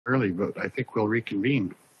early, but I think we'll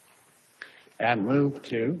reconvene and move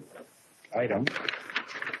to item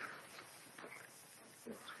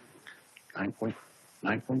 9.2.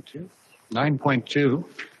 9.2.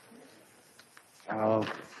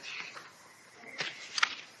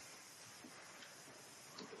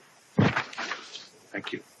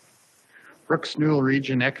 Thank you. Brooks Newell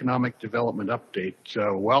Region Economic Development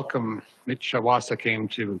Update. Welcome. Mitch Iwaasa came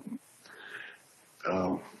to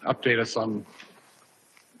update us on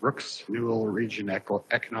Brooks Newell Region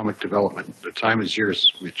Economic Development. The time is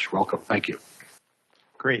yours, Mitch. Welcome. Thank you.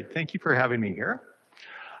 Great. Thank you for having me here.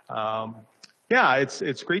 Yeah,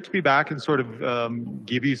 it's great to be back and sort of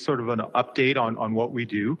give you sort of an update on what we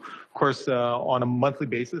do. Of course, on a monthly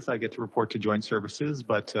basis, I get to report to Joint Services,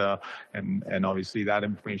 but and obviously that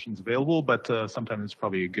information is available. But sometimes it's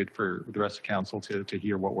probably good for the rest of Council to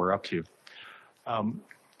hear what we're up to.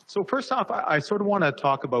 So first off, I sort of want to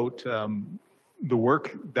talk about the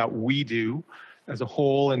work that we do as a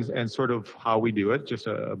whole and sort of how we do it. Just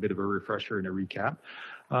a bit of a refresher and a recap.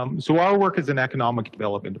 So our work as an economic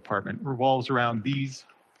development department revolves around these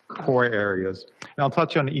core areas. And I'll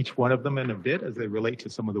touch on each one of them in a bit as they relate to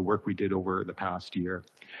some of the work we did over the past year.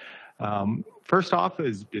 First off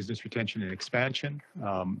is business retention and expansion.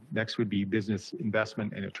 Next would be business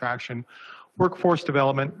investment and attraction, workforce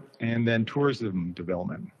development, and then tourism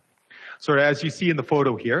development. So as you see in the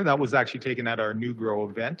photo here, that was actually taken at our New Grow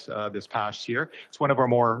event this past year. It's one of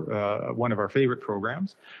our favorite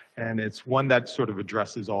programs, and it's one that sort of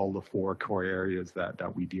addresses all the four core areas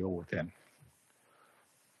that we deal within.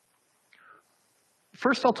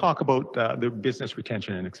 First, I'll talk about the business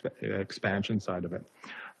retention and expansion side of it.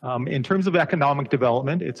 In terms of economic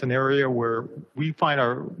development, it's an area where we find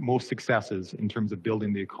our most successes in terms of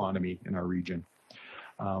building the economy in our region.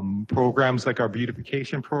 Programs like our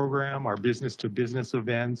beautification program, our business-to-business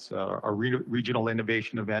events, our regional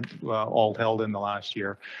innovation event, all held in the last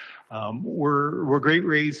year, were great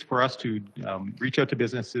ways for us to reach out to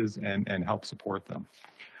businesses and help support them.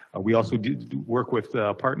 We also did work with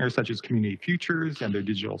partners such as Community Futures and their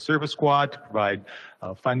digital service squad to provide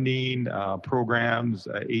funding, programs,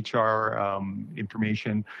 HR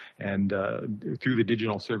information, and through the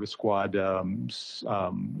digital service squad,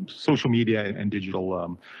 social media and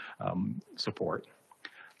digital support.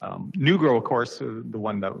 New Grow, of course, the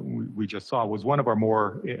one that we just saw, was one of our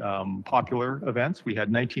more popular events. We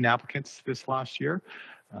had 19 applicants this last year.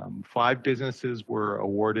 5 businesses were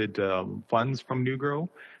awarded funds from New Grow.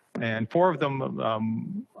 And 4 of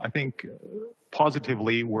them, I think,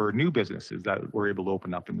 positively were new businesses that were able to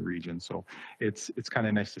open up in the region. So it's kind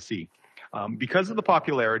of nice to see. Because of the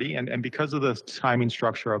popularity and because of the timing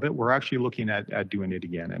structure of it, we're actually looking at doing it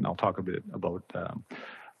again. And I'll talk a bit about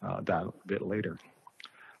that a bit later.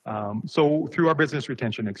 So through our business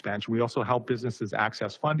retention and expansion, we also help businesses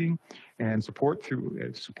access funding and support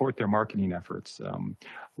their marketing efforts.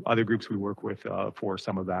 Other groups we work with for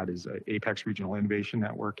some of that is Apex Regional Innovation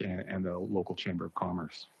Network and the local Chamber of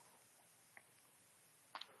Commerce.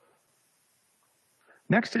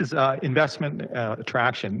 Next is investment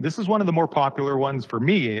attraction. This is one of the more popular ones for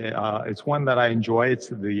me. It's one that I enjoy. It's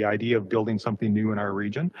the idea of building something new in our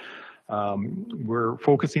region. We're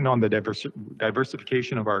focusing on the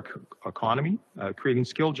diversification of our economy, creating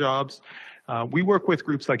skilled jobs. We work with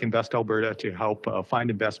groups like Invest Alberta to help find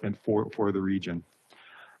investment for the region.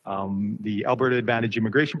 The Alberta Advantage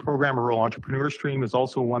Immigration Program, a rural entrepreneur stream, is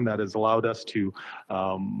also one that has allowed us to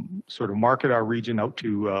sort of market our region out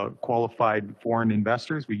to qualified foreign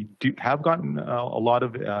investors. We have gotten a lot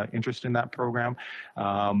of interest in that program,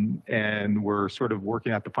 and we're sort of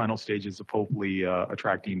working at the final stages of hopefully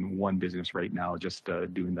attracting one business right now, just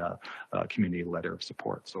doing the community letter of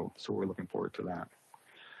support. So we're looking forward to that.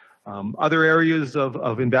 Other areas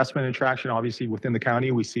of investment and attraction, obviously within the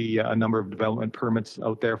county, we see a number of development permits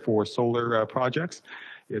out there for solar projects.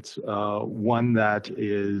 It's one that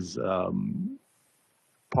is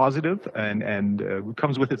positive and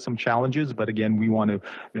comes with it some challenges, but again, we want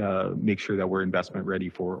to make sure that we're investment ready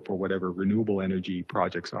for whatever renewable energy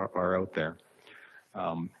projects are out there.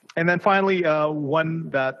 And then finally,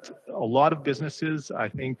 one that a lot of businesses, I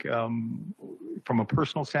think, from a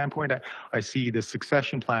personal standpoint, I see the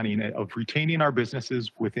succession planning of retaining our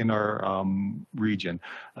businesses within our region.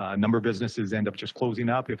 A number of businesses end up just closing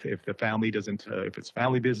up if the family doesn't, if it's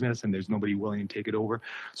family business and there's nobody willing to take it over.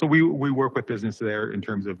 So we work with business there in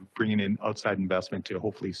terms of bringing in outside investment to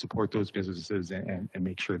hopefully support those businesses and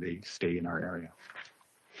make sure they stay in our area.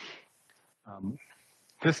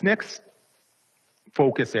 This next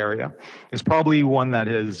focus area is probably one that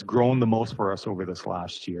has grown the most for us over this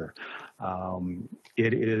last year.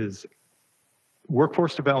 It is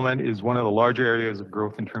Workforce development is one of the larger areas of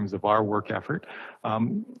growth in terms of our work effort.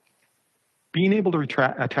 Being able to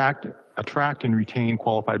attract and retain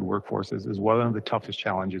qualified workforces is one of the toughest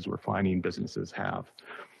challenges we're finding businesses have.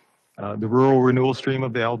 The rural renewal stream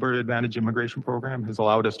of the Alberta Advantage Immigration Program has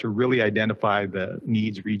allowed us to really identify the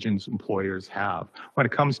needs regions employers have when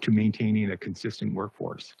it comes to maintaining a consistent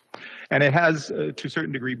workforce. And it has, to a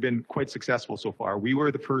certain degree, been quite successful so far. We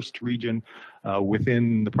were the first region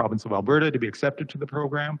within the province of Alberta to be accepted to the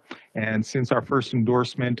program. And since our first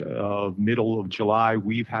endorsement of middle of July,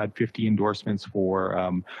 we've had 50 endorsements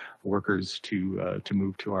for workers to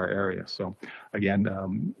move to our area. So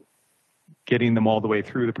again, getting them all the way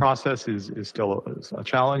through the process is still a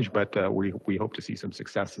challenge, but we hope to see some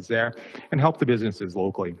successes there and help the businesses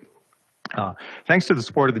locally. Thanks to the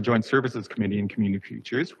support of the Joint Services Committee and Community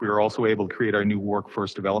Futures, we were also able to create our new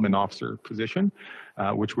Workforce Development Officer position,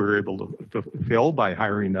 which we were able to fill by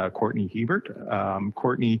hiring Courtney Hebert.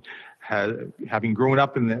 Courtney, having grown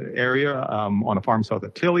up in the area on a farm south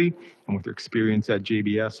of Tilly, and with her experience at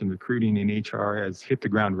JBS and recruiting in HR, has hit the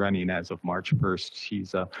ground running as of March 1st.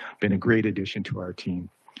 She's been a great addition to our team.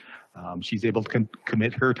 She's able to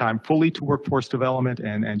commit her time fully to workforce development,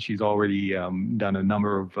 and she's already done a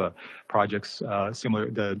number of projects similar.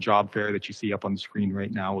 The job fair that you see up on the screen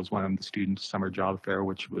right now was one of the students' summer job fair,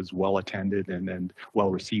 which was well attended and well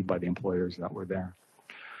received by the employers that were there.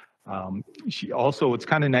 She also, it's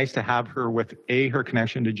kind of nice to have her with her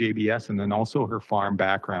connection to JBS and then also her farm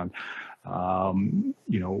background. You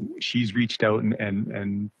know, she's reached out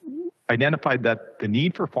and identified that the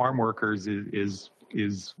need for farm workers is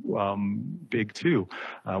big too.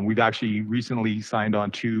 We've actually recently signed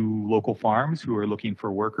on 2 local farms who are looking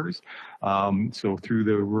for workers. So through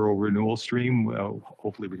the rural renewal stream,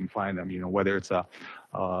 hopefully we can find them, you know, whether it's a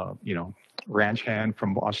you know, ranch hand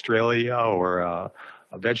from Australia or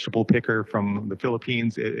a vegetable picker from the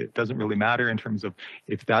Philippines. It doesn't really matter in terms of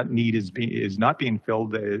if that need is not being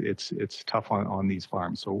filled, it's tough on these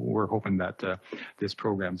farms. So we're hoping that this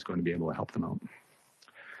program is going to be able to help them out.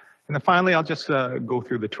 And then finally, I'll just go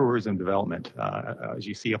through the tourism development. As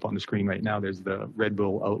you see up on the screen right now, there's the Red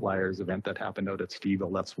Bull Outliers event that happened out at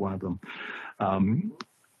Steville. That's one of them.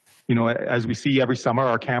 You know, as we see every summer,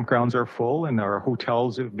 our campgrounds are full and our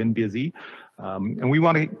hotels have been busy. And we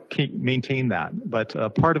want to maintain that,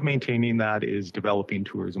 but part of maintaining that is developing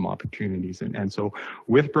tourism opportunities. And so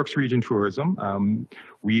with Brooks Region Tourism,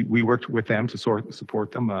 we worked with them to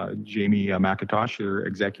support them. Jamie McIntosh, their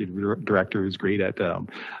executive director, is great at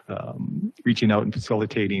reaching out and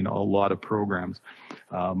facilitating a lot of programs.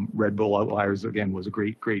 Red Bull Outliers, again, was a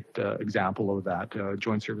great example of that.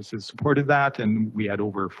 Joint Services supported that, and we had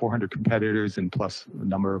over 400 competitors and plus a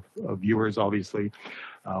number of viewers, obviously.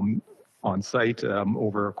 On site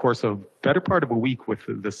over a course of better part of a week with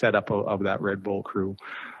the setup of that Red Bull crew.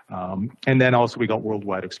 And then also we got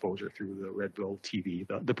worldwide exposure through the Red Bull TV,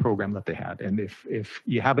 the program that they had. And if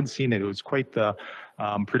you haven't seen it, it was quite the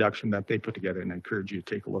production that they put together, and I encourage you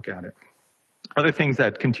to take a look at it. Other things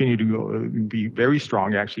that continue to be very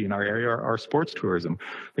strong actually in our area are sports tourism.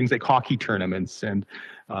 Things like hockey tournaments and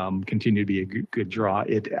continue to be a good draw.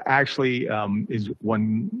 It actually is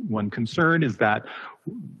one concern is that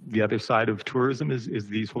the other side of tourism is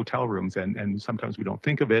these hotel rooms, and sometimes we don't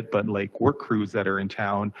think of it, but like work crews that are in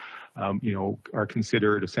town, you know, are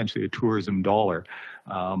considered essentially a tourism dollar.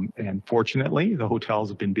 And fortunately, the hotels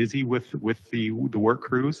have been busy with the work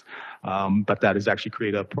crews, but that has actually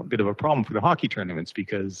created a bit of a problem for the hockey tournaments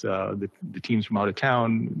because the teams from out of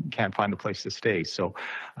town can't find a place to stay. So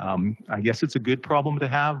I guess it's a good problem to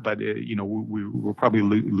have, but you know, we're probably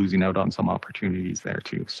losing out on some opportunities there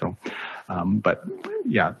too. So, but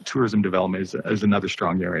yeah, tourism development is another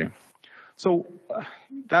strong area. So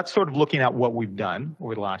that's sort of looking at what we've done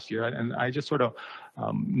over the last year. And I just sort of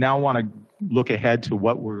now want to look ahead to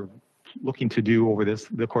what we're looking to do over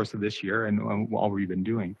the course of this year and what we've been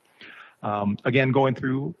doing. Again, going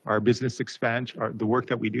through our business expansion, the work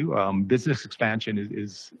that we do, business expansion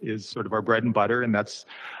is sort of our bread and butter, and that's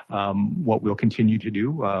what we'll continue to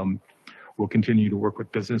do. We'll continue to work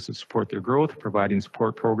with businesses to support their growth, providing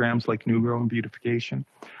support programs like New Grow and Beautification.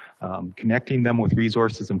 Connecting them with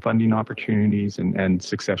resources and funding opportunities and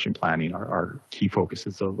succession planning are our key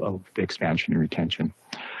focuses of the expansion and retention.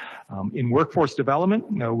 In workforce development,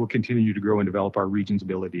 we'll continue to grow and develop our region's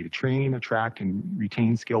ability to train, attract, and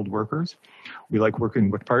retain skilled workers. We like working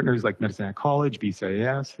with partners like Medicine College,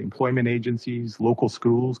 BCIS, employment agencies, local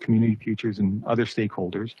schools, community futures, and other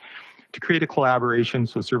stakeholders to create a collaboration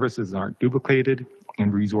so services aren't duplicated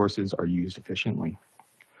and resources are used efficiently.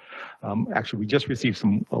 Actually, we just received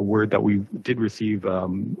a word that we did receive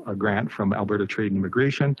a grant from Alberta Trade and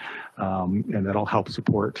Immigration, and that'll help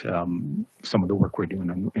support some of the work we're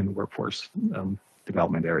doing in the workforce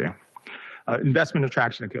development area. Investment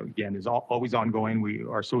attraction, again, is always ongoing.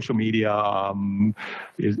 Our social media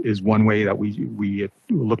is one way that we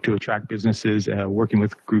look to attract businesses. Working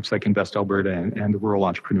with groups like Invest Alberta and the Rural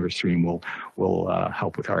Entrepreneur Stream will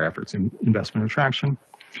help with our efforts in investment attraction.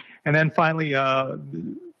 And then finally,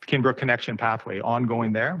 Kinbrook Connection Pathway,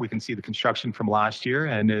 ongoing there. We can see the construction from last year,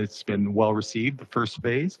 and it's been well received, the first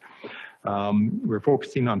phase. We're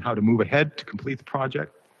focusing on how to move ahead to complete the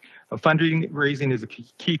project. Fundraising is a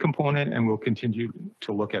key component, and we'll continue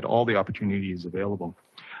to look at all the opportunities available.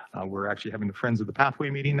 We're actually having the Friends of the Pathway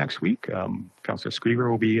meeting next week. Councillor Screever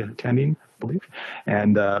will be attending, I believe.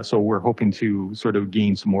 And so we're hoping to sort of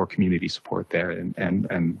gain some more community support there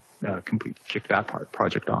and kick that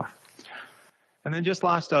project off. And then just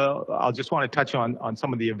last, I'll just want to touch on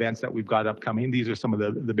some of the events that we've got upcoming. These are some of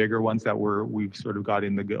the bigger ones that we've sort of got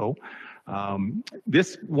in the go.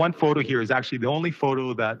 This one photo here is actually the only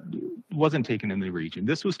photo that wasn't taken in the region.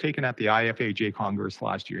 This was taken at the IFAJ Congress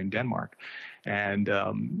last year in Denmark. And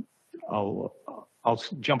I'll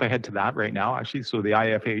jump ahead to that right now, actually. So the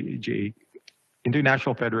IFAJ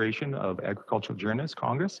International Federation of Agricultural Journalists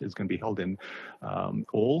Congress is going to be held in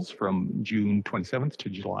Ols from June 27th to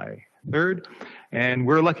July 3rd. And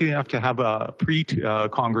we're lucky enough to have a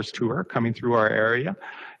pre-Congress tour coming through our area.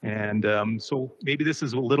 And so maybe this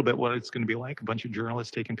is a little bit what it's going to be like, a bunch of journalists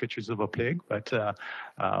taking pictures of a pig. But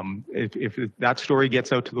if that story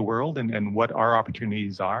gets out to the world and what our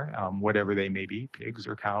opportunities are, whatever they may be, pigs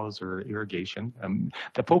or cows or irrigation,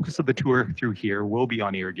 the focus of the tour through here will be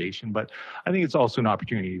on irrigation. But I think it's also an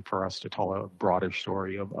opportunity for us to tell a broader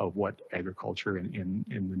story of what agriculture in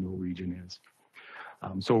the Newell region is.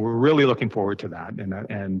 So we're really looking forward to that.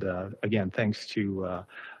 And again, thanks to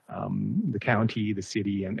the county, the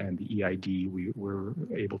city, and the EID, we were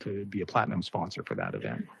able to be a platinum sponsor for that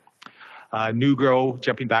event. New Grow,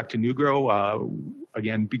 jumping back to New Grow,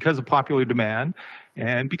 again, because of popular demand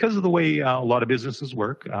and because of the way a lot of businesses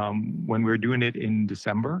work, when we're doing it in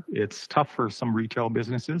December, it's tough for some retail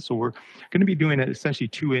businesses. So we're going to be doing essentially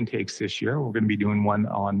 2 intakes this year. We're going to be doing one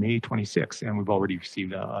on May 26th, and we've already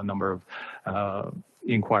received a number of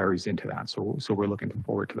inquiries into that. So we're looking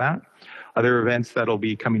forward to that. Other events that'll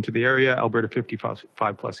be coming to the area, Alberta 55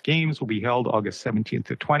 Plus Games will be held August 17th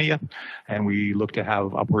to 20th, and we look to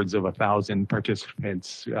have upwards of 1,000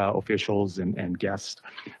 participants, officials, and guests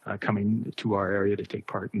coming to our area to take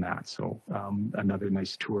part in that. So another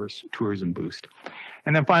nice tourism boost.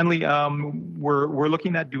 And then finally, we're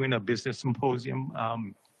looking at doing a business symposium.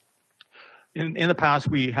 In the past,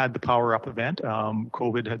 we had the Power Up event.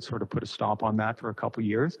 COVID had sort of put a stop on that for a couple of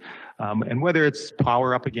years. And whether it's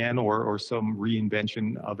Power Up again or some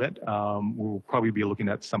reinvention of it, we'll probably be looking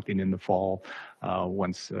at something in the fall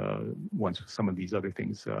once some of these other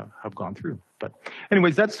things have gone through. But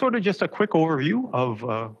anyways, that's sort of just a quick overview of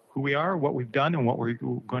who we are, what we've done, and what we're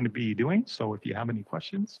going to be doing. So if you have any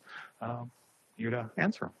questions, here to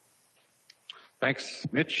answer them. Thanks,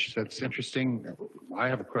 Mitch. That's interesting. I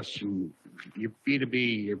have a question. Your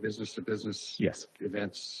B2B, your business-to-business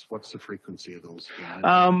events, what's the frequency of those?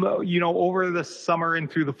 Over the summer and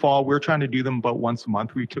through the fall, we're trying to do them about once a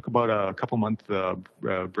month. We took about a couple-month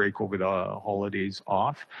break over the holidays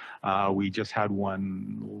off. We just had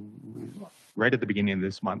one right at the beginning of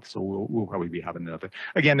this month, so we'll probably be having another.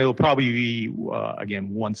 Again, it'll probably be,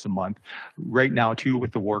 again, once a month. Right now, too,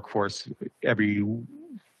 with the workforce, every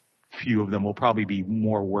few of them will probably be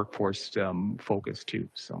more workforce focused too.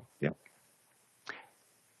 So, yeah.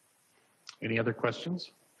 Any other questions?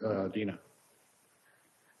 Dina?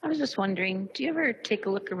 I was just wondering, do you ever take a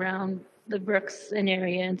look around the Brooks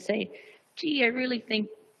area and say, gee, I really think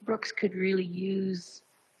Brooks could really use,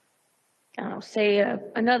 I don't know, say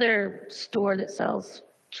another store that sells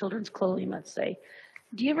children's clothing, let's say.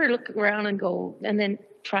 Do you ever look around and go, and then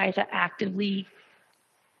try to actively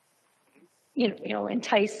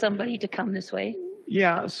entice somebody to come this way?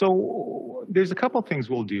 Yeah, so there's a couple of things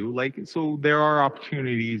we'll do. So there are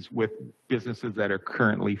opportunities with businesses that are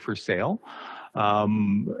currently for sale.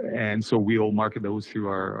 And so we'll market those through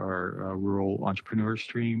our rural entrepreneur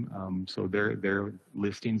stream. So their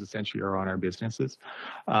listings essentially are on our businesses.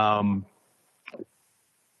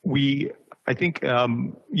 We I think,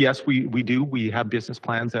 yes, we do. We have business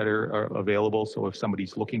plans that are available. So if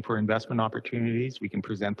somebody's looking for investment opportunities, we can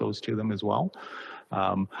present those to them as well.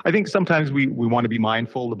 I think sometimes we want to be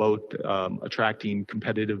mindful about attracting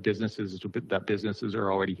competitive businesses that businesses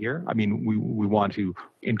are already here. I mean, we want to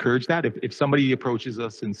encourage that. If somebody approaches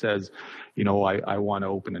us and says, you know, I want to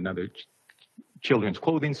open another children's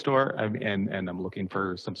clothing store and I'm looking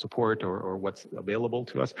for some support or what's available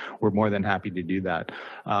to us, we're more than happy to do that.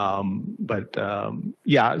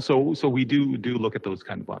 Yeah, so we do look at those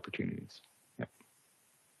kind of opportunities. Yeah.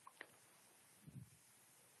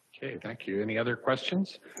 Okay, thank you. Any other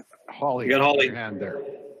questions? Holly, you got Holly. Your hand there.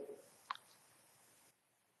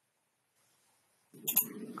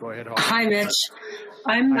 Go ahead, Holly. Hi, Mitch.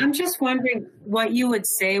 I'm just wondering what you would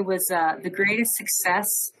say was the greatest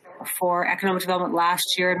success for economic development last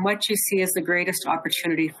year and what you see as the greatest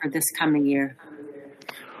opportunity for this coming year.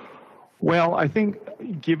 Well, I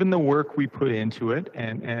think given the work we put into it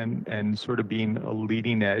and sort of being a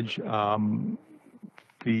leading edge,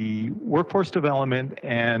 the workforce development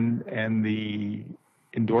and the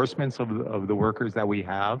endorsements of the workers that we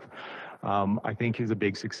have, I think is a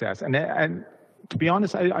big success. And to be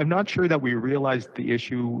honest, I'm not sure that we realized the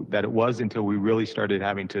issue that it was until we really started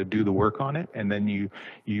having to do the work on it. And then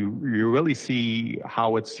you really see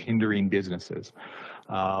how it's hindering businesses.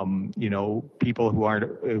 You know, people who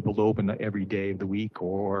aren't able to open every day of the week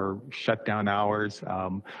or shut down hours.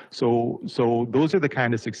 So those are the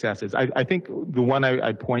kind of successes. I think the one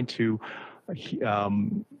I'd point to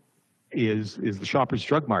is the Shoppers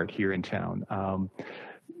Drug Mart here in town.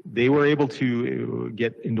 They were able to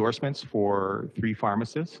get endorsements for 3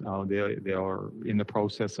 pharmacists. They are in the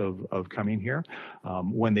process of coming here.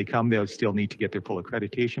 When they come, they'll still need to get their full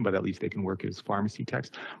accreditation, but at least they can work as pharmacy techs.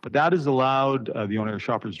 But that has allowed the owner of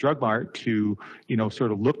Shoppers Drug Mart to, you know,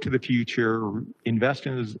 sort of look to the future, invest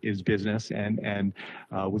in his business, and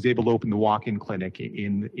was able to open the walk-in clinic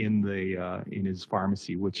in his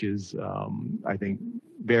pharmacy, which is, I think,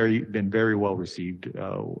 been very well received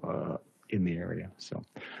in the area. So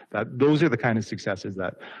those are the kind of successes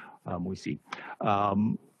that we see.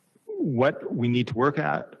 What we need to work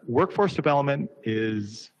at, workforce development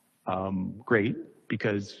is great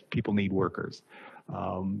because people need workers.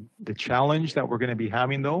 The challenge that we're going to be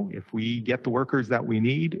having, though, if we get the workers that we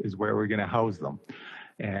need, is where we're going to house them.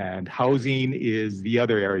 And housing is the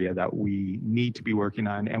other area that we need to be working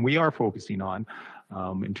on, and we are focusing on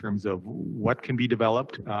in terms of what can be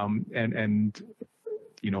developed and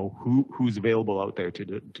you know, who's available out there to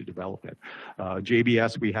develop it.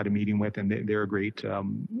 JBS we had a meeting with, and they're a great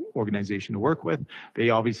organization to work with.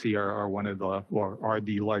 They obviously are one of the, or are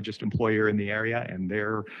the largest employer in the area, and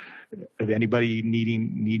they're, if anybody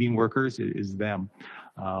needing workers, is them.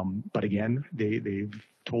 But again, they've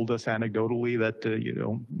told us anecdotally that you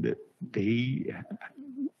know, that they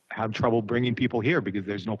have trouble bringing people here because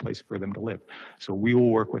there's no place for them to live. So we will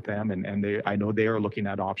work with them, and I know they are looking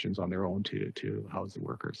at options on their own to house the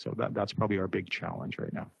workers. So that's probably our big challenge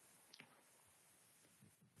right now.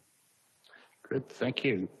 Good, thank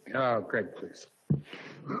you. Greg, please.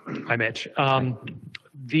 Hi, Mitch.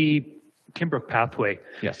 The Timbrook pathway.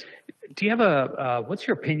 Yes. Do you have what's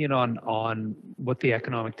your opinion on what the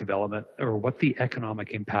economic development or what the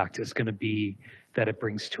economic impact is going to be that it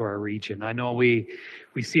brings to our region? I know we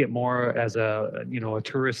see it more as a, you know, a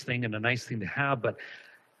tourist thing and a nice thing to have, but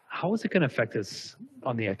how is it going to affect us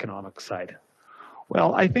on the economic side?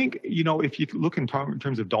 Well, I think, you know, if you look in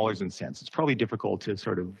terms of dollars and cents, it's probably difficult to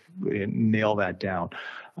sort of nail that down.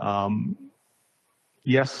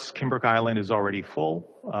 Yes, Kimbrook Island is already full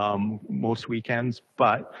most weekends,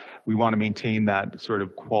 but we want to maintain that sort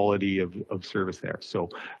of quality of service there. So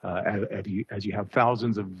as you have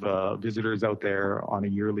thousands of visitors out there on a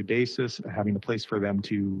yearly basis, having a place for them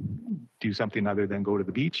to do something other than go to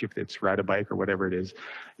the beach, if it's ride a bike or whatever it is,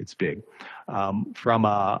 it's big. From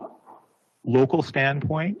a local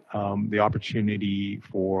standpoint, the opportunity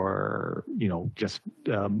for, you know, just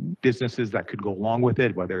businesses that could go along with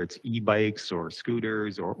it, whether it's e-bikes or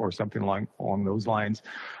scooters or something along those lines,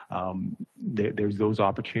 there's those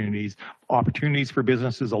opportunities for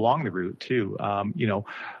businesses along the route too. You know,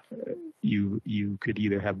 you could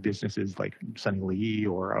either have businesses like Sunny Lee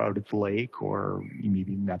or out at the lake, or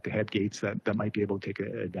maybe at the head gates that might be able to take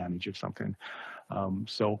advantage of something.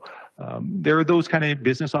 There are those kind of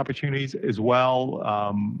business opportunities as well.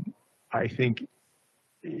 I think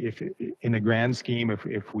if in the grand scheme,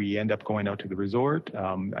 if we end up going out to the resort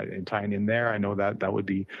and tying in there, I know that would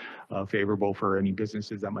be favorable for any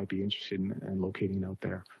businesses that might be interested in locating out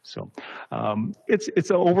there. So it's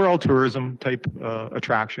an overall tourism type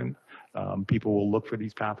attraction. people will look for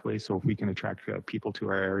these pathways. So if we can attract people to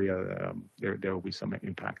our area, there will be some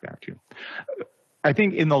impact there too. I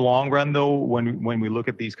think in the long run, though, when we look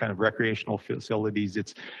at these kind of recreational facilities,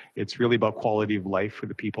 it's really about quality of life for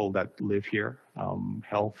the people that live here,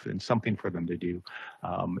 health, and something for them to do.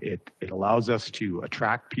 It allows us to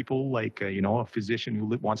attract people like a physician who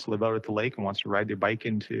wants to live out at the lake and wants to ride their bike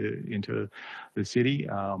into the city.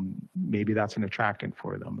 Maybe that's an attractant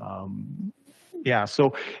for them. Yeah,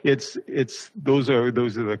 so those are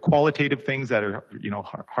the qualitative things that are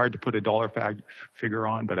hard to put a dollar figure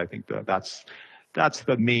on, but I think that's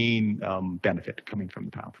the main benefit coming from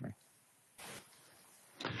the pathway.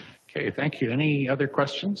 Okay, thank you. Any other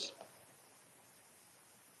questions?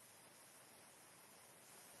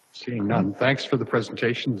 Seeing none. Thanks for the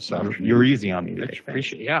presentation this afternoon. You're easy on me today.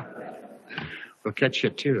 Appreciate it. Yeah. We'll catch you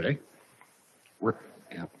too, eh?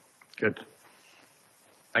 Yeah, good.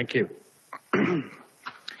 Thank you.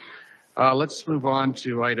 Let's move on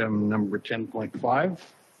to item number 10.5.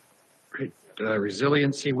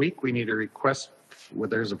 Resiliency Week. We need a request.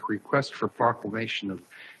 There's a request for proclamation of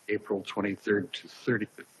April 23rd to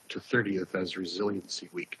 30th as Resiliency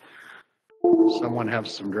Week. Someone have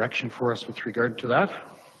some direction for us with regard to that?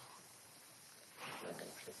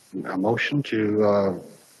 A motion to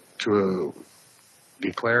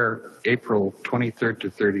declare April 23rd to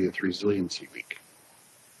 30th Resiliency Week.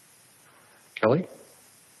 Kelly?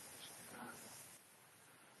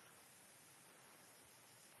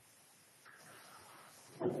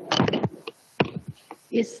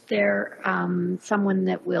 Is there someone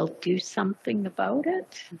that will do something about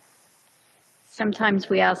it? Sometimes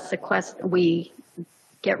we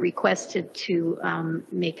get requested to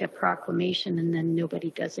make a proclamation and then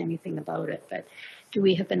nobody does anything about it. But do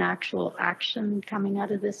we have an actual action coming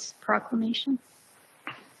out of this proclamation?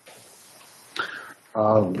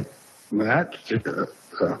 Matt, go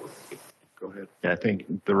ahead. Yeah, I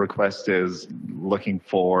think the request is looking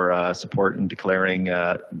for support in declaring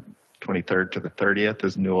 23rd to the 30th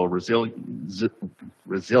as Newell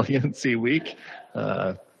Resiliency Week,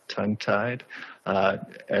 tongue-tied,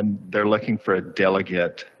 and they're looking for a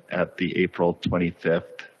delegate at the April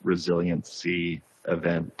 25th Resiliency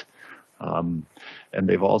event. And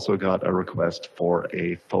they've also got a request for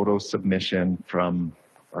a photo submission from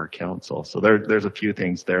our council. So there's a few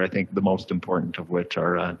things there. I think the most important of which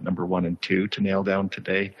are number 1 and 2 to nail down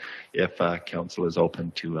today, if council is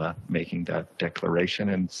open to making that declaration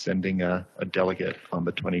and sending a delegate on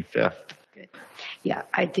the 25th. Good. Yeah,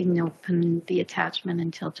 I didn't open the attachment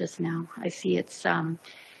until just now. I see it's, and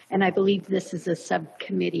I believe this is a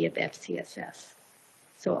subcommittee of FCSS.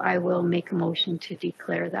 So I will make a motion to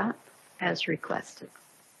declare that as requested.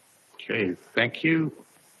 Okay, thank you.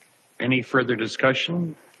 Any further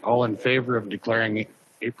discussion? All in favor of declaring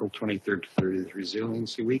April 23rd to 30th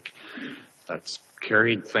Resiliency Week? That's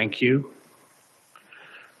carried. Thank you.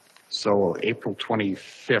 So April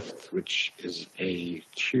 25th, which is a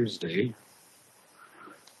Tuesday,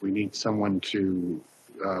 we need someone to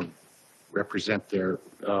represent their,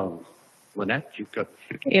 Lynette, you've got.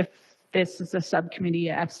 If this is a subcommittee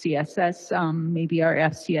at FCSS, maybe our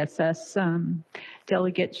FCSS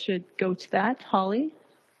delegate should go to that. Holly?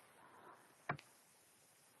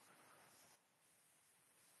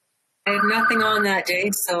 I have nothing on that day,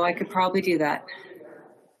 so I could probably do that.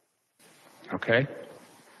 Okay,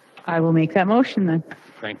 I will make that motion then.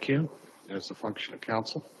 thank you. As a function of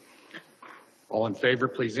council. All in favor,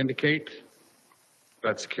 please indicate.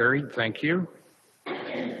 That's carried. Thank you.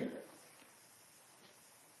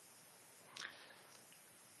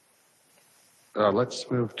 Let's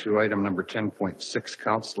move to item number 10.6,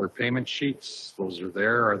 Councillor payment sheets. Those are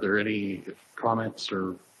there. Are there any comments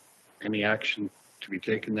or any action to be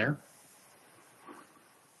taken there?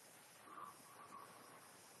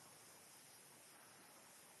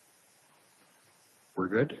 We're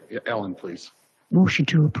good. Yeah, Ellen, please. Motion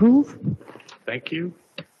to approve. Thank you.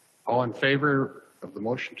 All in favor of the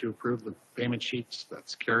motion to approve the payment sheets?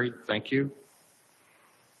 That's carried. Thank you.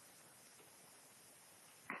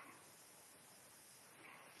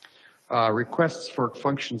 Requests for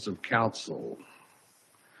functions of council.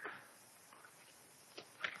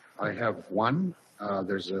 I have one.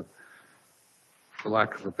 There's a, for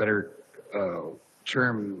lack of a better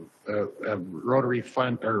term, a Rotary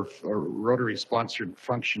fund or Rotary sponsored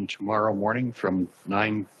function tomorrow morning from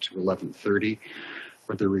 9 to 11:30,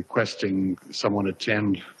 where they're requesting someone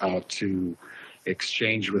attend to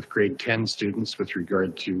exchange with grade 10 students with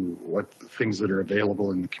regard to what things that are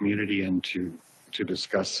available in the community and to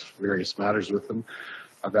discuss various matters with them.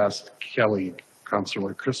 I've asked Kelly,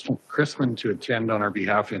 Councillor Chrisman, to attend on our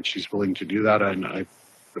behalf, and she's willing to do that. And I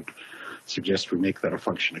would suggest we make that a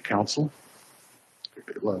function of council.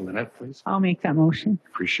 Lynette, please. I'll make that motion.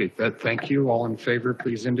 Appreciate that. Thank you. All in favor,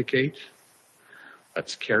 please indicate.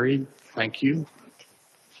 That's carried. Thank you.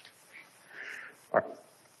 Pardon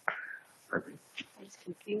me. I was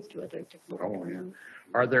confused whether to. Oh, yeah.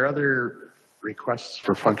 Are there other requests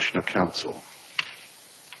for function of council?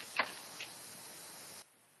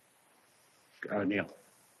 Neil.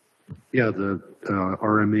 Yeah, the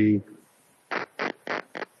RMA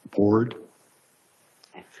board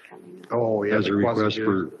That's coming up. Oh, yeah. has a the request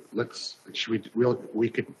quasi-judicial.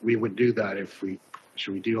 for, We would do that if we,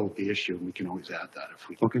 should we deal with the issue? We can always add that if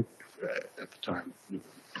we, okay. at the time.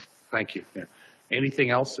 Thank you. Yeah. Anything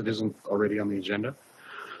else that isn't already on the agenda?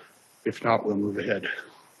 If not, we'll move ahead.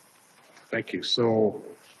 Thank you. So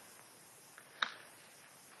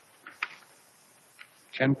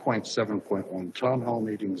 10.7.1 town hall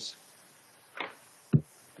meetings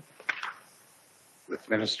with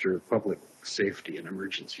Minister of Public Safety and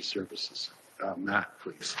Emergency Services. Matt,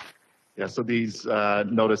 please. Yeah, so these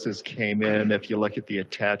notices came in. If you look at the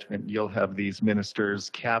attachment, you'll have these ministers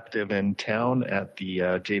captive in town at the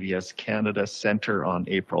JBS Canada Centre on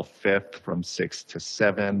April 5th from 6 to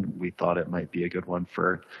 7. We thought it might be a good one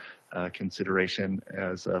for consideration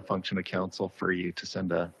as a function of council for you to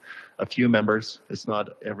send a few members. It's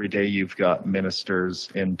not every day you've got ministers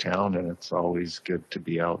in town, and it's always good to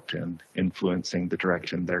be out and influencing the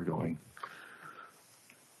direction they're going.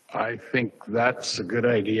 I think that's a good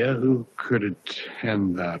idea. Who could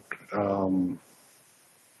attend that?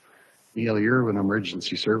 Neil, you're in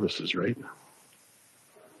emergency services, right?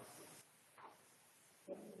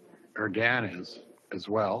 Or Dan is as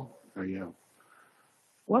well. Are you?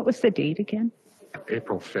 What was the date again?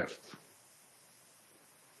 April 5th.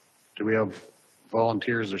 Do we have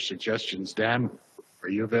volunteers or suggestions? Dan, are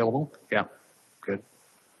you available? Yeah, good.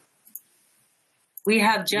 We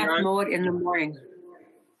have Jeff Mowat in the morning.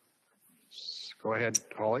 Go ahead,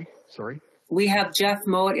 Holly. Sorry. We have Jeff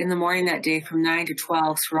Mowat in the morning that day from 9 to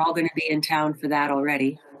 12, so we're all going to be in town for that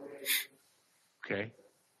already. Okay.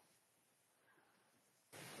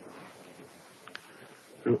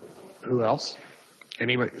 Who else?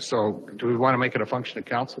 Anyway, so do we want to make it a function of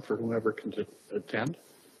council for whoever can attend?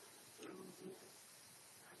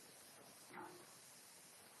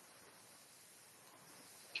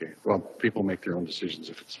 Okay, well, people make their own decisions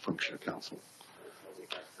if it's a function of council.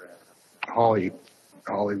 Holly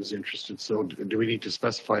was interested. So do we need to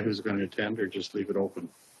specify who's going to attend or just leave it open?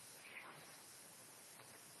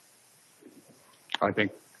 I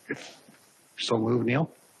think if so, move, Neil.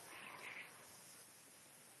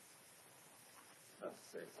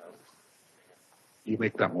 You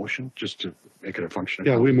make that motion just to make it a function of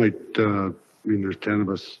Yeah, council. we might, I mean, there's 10 of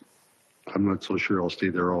us. I'm not so sure I'll stay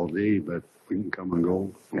there all day, but we can come and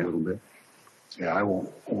go a little bit. Yeah, I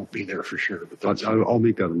won't be there for sure, but But that's, I'll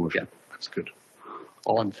make that a motion. yeah, that's good.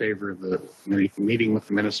 All in favor of the meeting with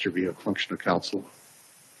the minister via function of council?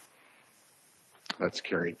 That's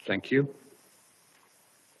carried. Thank you.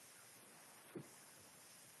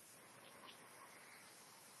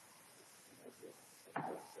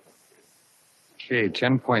 Okay,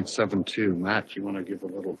 10.72. Matt, you want to give a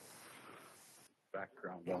little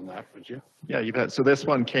background on that, would you? Yeah, you bet. So this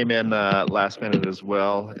one came in last minute as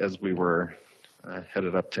well as we were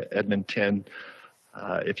headed up to Edmonton.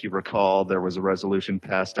 If you recall, there was a resolution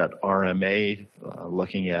passed at RMA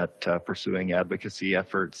looking at pursuing advocacy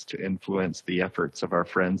efforts to influence the efforts of our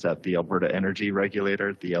friends at the Alberta Energy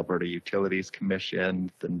Regulator, the Alberta Utilities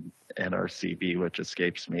Commission, the NRCB, which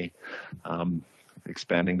escapes me,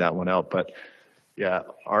 expanding that one out. But yeah,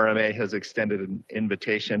 RMA has extended an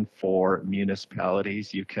invitation for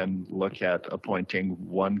municipalities. You can look at appointing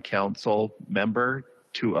one council member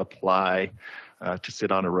to apply to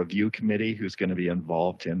sit on a review committee who's going to be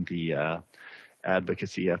involved in the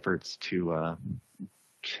advocacy efforts to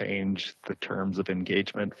change the terms of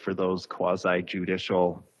engagement for those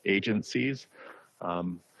quasi-judicial agencies.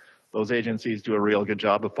 Those agencies do a real good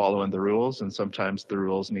job of following the rules, and sometimes the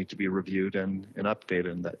rules need to be reviewed and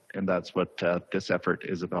updated, and that's what this effort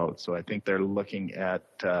is about. So I think they're looking at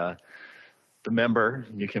the member.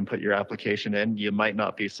 You can put your application in. You might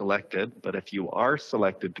not be selected, but if you are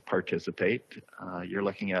selected to participate, you're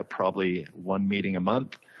looking at probably one meeting a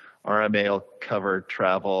month. RMA will cover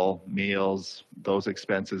travel, meals, those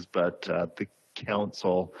expenses, but the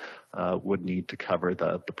council would need to cover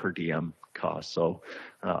the per diem cost. So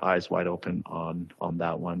eyes wide open on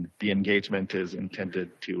that one. The engagement is intended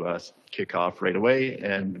to kick off right away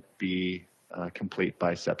and be complete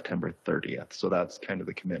by September 30th. So that's kind of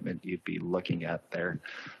the commitment you'd be looking at there.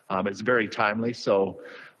 It's very timely. So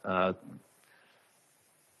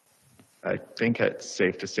I think it's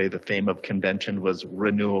safe to say the theme of convention was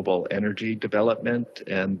renewable energy development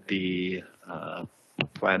and the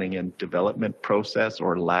planning and development process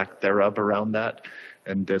or lack thereof around that.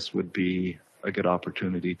 And this would be a good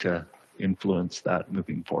opportunity to influence that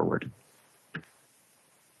moving forward.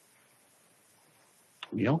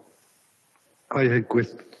 Neil? I think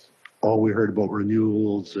with all we heard about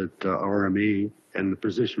renewals at RMA and the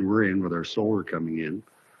position we're in with our solar coming in,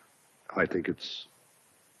 I think it's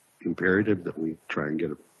imperative that we try and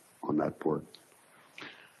get it on that board.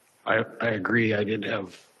 I agree. I did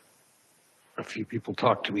have a few people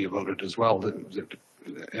talk to me about it as well.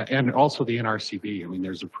 And also the NRCB. I mean,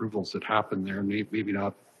 there's approvals that happen there, maybe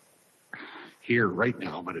not here right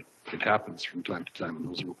now, but it happens from time to time. And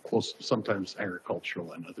those are close, sometimes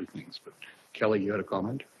agricultural and other things. But Kelly, you had a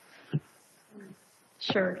comment?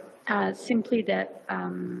 Sure. Simply that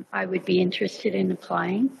I would be interested in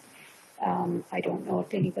applying. I don't know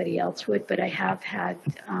if anybody else would, but I have had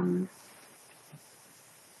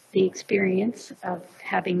the experience of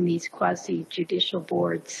having these quasi-judicial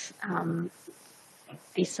boards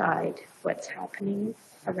decide what's happening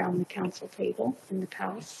around the council table in the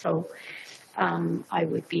past. So I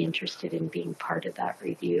would be interested in being part of that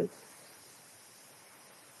review.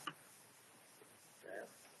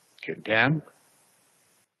 Okay, Dan?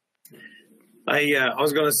 I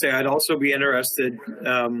was going to say I'd also be interested,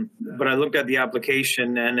 but I looked at the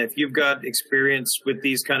application, and if you've got experience with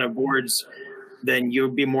these kind of boards, then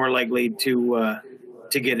you'd be more likely to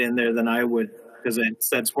get in there than I would, because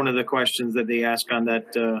that's one of the questions that they ask on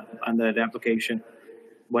that application.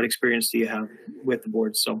 What experience do you have with the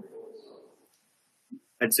board? So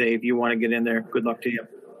I'd say if you want to get in there, good luck to you.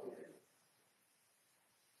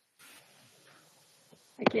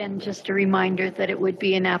 Again, just a reminder that it would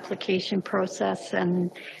be an application process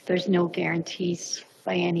and there's no guarantees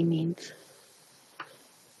by any means.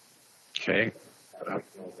 Okay.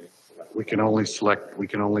 We can only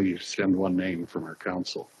send one name from our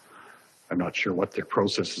council. I'm not sure what their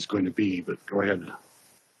process is going to be, but go ahead.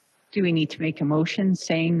 Do we need to make a motion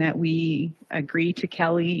saying that we agree to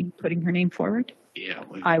Kelly putting her name forward? Yeah.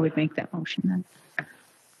 I would make that motion then.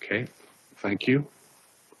 Okay, thank you.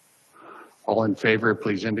 All in favor,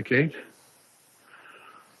 please indicate.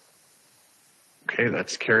 Okay,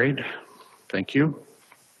 that's carried. Thank you.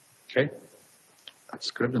 Okay, that's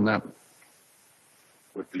good, and that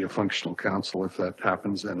would be a functional council if that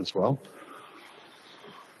happens then as well.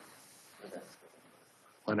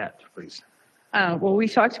 Lynette, please. Well, we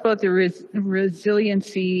talked about the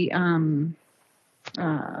resiliency, I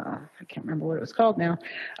can't remember what it was called now,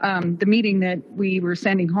 the meeting that we were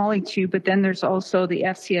sending Holly to, but then there's also the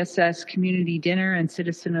FCSS Community Dinner and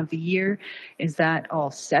Citizen of the Year. Is that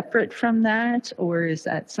all separate from that, or is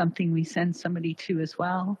that something we send somebody to as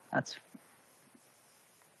well? I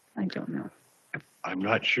don't know. I'm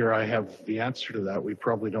not sure I have the answer to that. We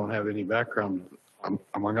probably don't have any background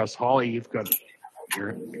among us. Holly, you've got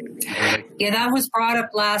your... Yeah, that was brought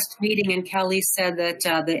up last meeting, and Kelly said that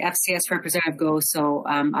the FCS representative goes, so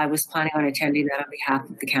I was planning on attending that on behalf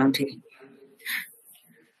of the county.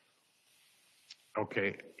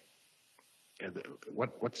 Okay. And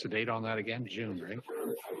what's the date on that again? June, right?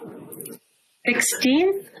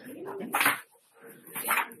 16th?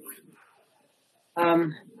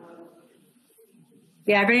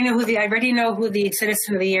 Yeah, I already know who the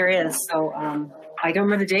Citizen of the Year is, so I don't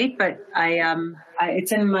remember the date, but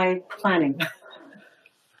it's in my planning.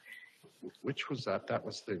 Which was that? That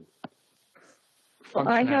was the... Well,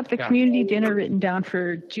 I have the community dinner written down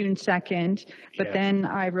for June 2nd, but then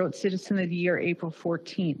I wrote Citizen of the Year April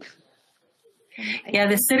 14th. Yeah,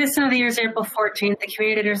 the Citizen of the Year is April 14th. The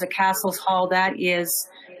community dinner is at Castles Hall. That is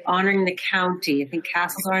honoring the county. I think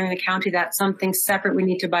Castles honoring the county. That's something separate we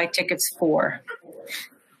need to buy tickets for.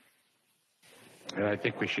 And I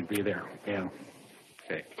think we should be there. Yeah.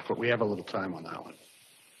 Okay. But we have a little time on that one.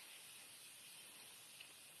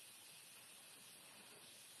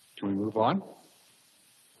 Can we move on?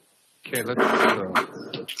 Okay, let's...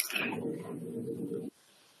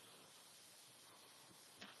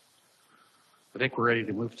 I think we're ready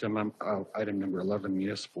to move to item number 11,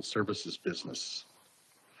 municipal services business.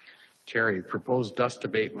 Terry, proposed dust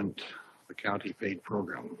abatement, the county paid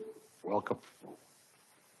program. Welcome.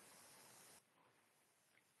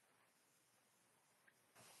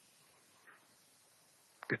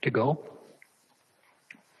 Good to go.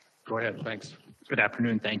 Go ahead, thanks. Good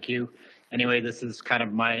afternoon, thank you. Anyway, this is kind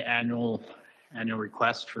of my annual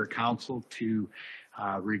request for council to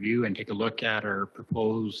review and take a look at our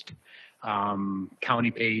proposed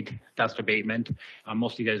county paid dust abatement.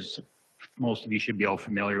 Most of you guys most of you should be all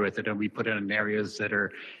familiar with it. And we put it in areas that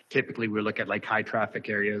are typically, we look at like high traffic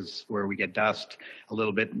areas where we get dust a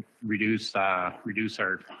little bit, reduce our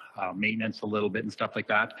maintenance a little bit and stuff like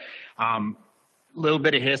that. Little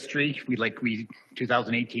bit of history.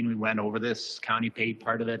 2018, we went over this, county paid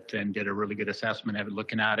part of it and did a really good assessment of it,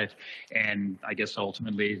 looking at it. And I guess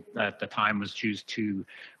ultimately at the time was choose to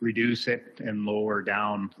reduce it and lower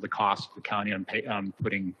down the cost of the county on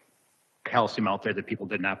putting calcium out there that people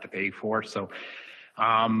didn't have to pay for. So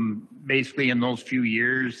basically in those few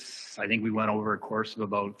years, I think we went over a course of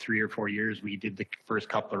about 3 or 4 years. We did the first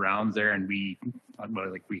couple of rounds there, and we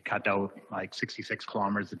cut out like 66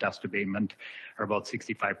 kilometers of dust abatement, or about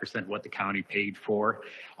 65% what the county paid for.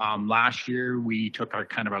 Last year we took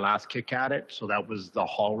our last kick at it, so that was the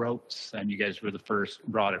haul routes, and you guys were the first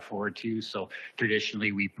brought it forward too. So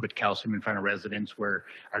traditionally we put calcium in front of residents where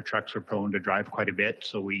our trucks were prone to drive quite a bit,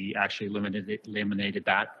 so we actually eliminated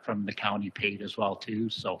that from the county paid as well too.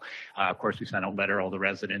 So of course we sent out a letter to all the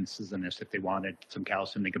residents, and if they wanted some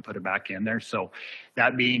calcium they could put it back in there. So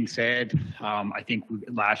that being said, I think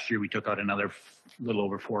last year we took out another little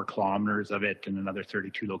over 4 kilometers of it in another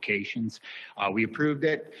 32 locations. We approved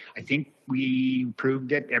it. I think we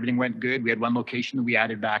approved it. Everything went good. We had one location that we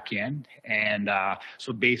added back in. And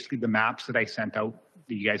so basically the maps that I sent out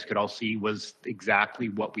that you guys could all see was exactly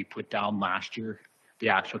what we put down last year. The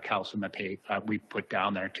actual calcium that we put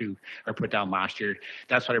down there too, or put down last year.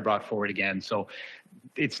 That's what I brought forward again. So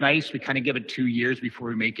it's nice. We kind of give it 2 years before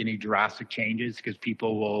we make any drastic changes, because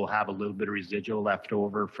people will have a little bit of residual left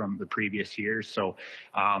over from the previous years. So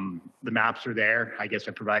the maps are there. I guess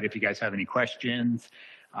I provided if you guys have any questions.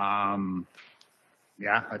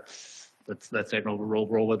 Yeah, that's it. We'll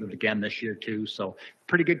roll with it again this year too. So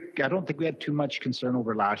pretty good. I don't think we had too much concern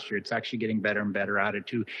over last year. It's actually getting better and better at it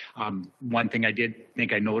too. One thing I did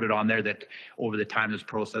think I noted on there that over the time of this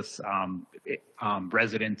process,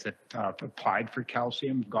 residents that applied for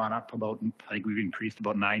calcium gone up about, I think we've increased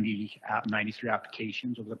about 93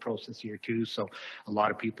 applications over the process here too. So a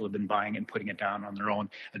lot of people have been buying and putting it down on their own.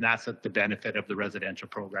 And that's at the benefit of the residential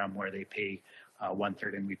program where they pay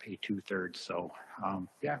 1/3 and we pay 2/3. So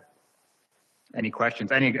yeah. Any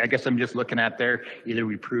questions? I guess I'm just looking at there, either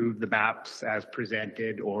we approve the maps as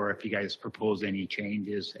presented, or if you guys propose any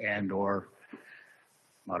changes and or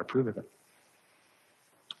not approve of it.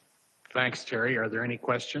 Thanks, Terry. Are there any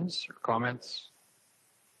questions or comments?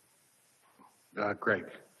 Greg.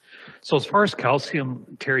 So as far as calcium,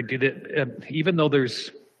 Terry, did it, even though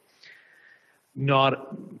there's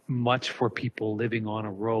not much for people living on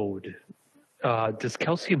a road, does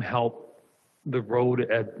calcium help the road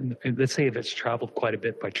let's say if it's traveled quite a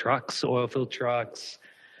bit by trucks, oil field trucks,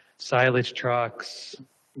 silage trucks,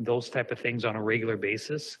 those type of things on a regular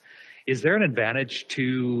basis? Is there an advantage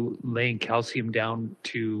to laying calcium down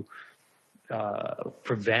to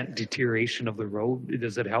prevent deterioration of the road?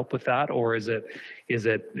 Does it help with that, or is it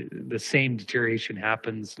the same deterioration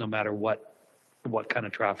happens no matter what kind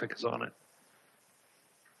of traffic is on it?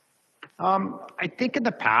 I think in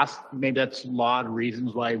the past, maybe that's a lot of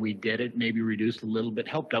reasons why we did it, maybe reduced a little bit,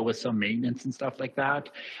 helped out with some maintenance and stuff like that.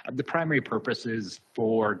 The primary purpose is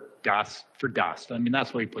for dust. I mean,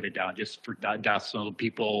 that's why we put it down, just for dust, so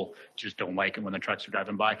people just don't like it when the trucks are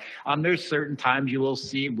driving by. There's certain times you will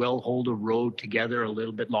see we'll hold a road together a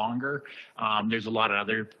little bit longer. There's a lot of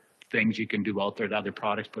other things you can do out there that other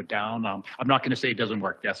products put down. I'm not going to say it doesn't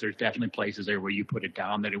work. Yes, there's definitely places there where you put it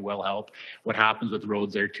down that it will help. What happens with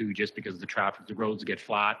roads there too, just because of the traffic, the roads get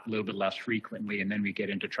flat a little bit less frequently, and then we get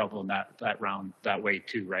into trouble in that way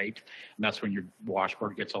too, right? And that's when your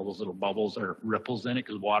washboard gets all those little bubbles or ripples in it,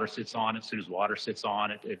 because water sits on it. As soon as water sits on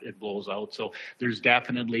it, it blows out. So there's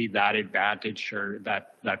definitely that advantage, or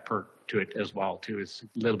that perk to it as well too. It's a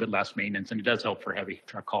little bit less maintenance, and it does help for heavy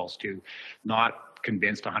truck hauls too. Not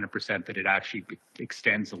convinced 100% that it actually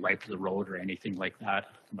extends the life of the road or anything like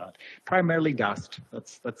that, but primarily dust.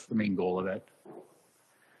 That's the main goal of it.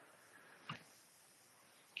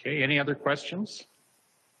 Okay, any other questions?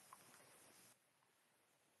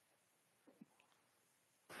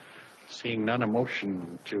 Seeing none, a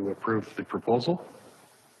motion to approve the proposal.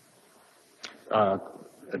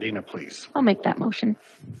 Adina, please. I'll make that motion.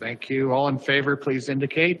 Thank you. All in favor, please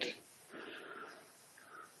indicate.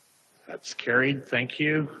 That's carried. Thank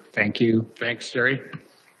you. Thank you. Thanks, Terry.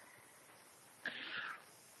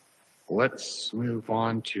 Let's move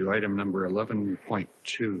on to item number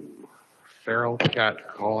 11.2, feral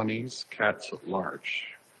cat colonies, cats at large.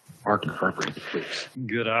 Mark Carpenter, please.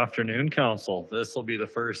 Good afternoon, Council. This will be the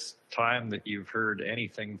first time that you've heard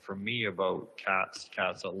anything from me about cats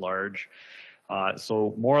at large.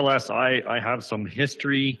 So more or less, I have some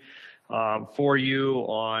history for you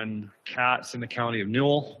on cats in the county of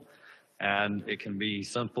Newell. And it can be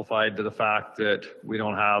simplified to the fact that we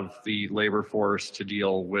don't have the labor force to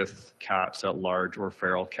deal with cats at large or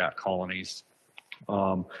feral cat colonies.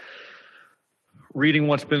 Reading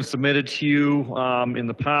what's been submitted to you in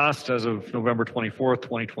the past as of November 24th,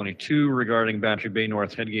 2022 regarding Bantry Bay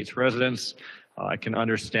North Headgates residents, I can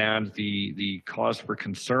understand the cause for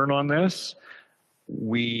concern on this.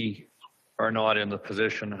 We are not in the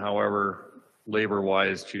position, however,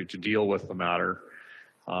 labor-wise to deal with the matter.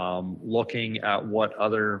 Looking at what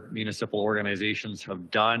other municipal organizations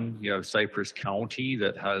have done, you have Cypress County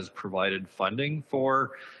that has provided funding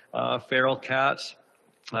for feral cats,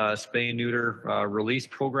 spay and neuter release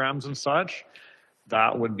programs and such.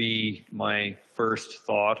 That would be my first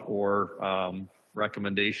thought or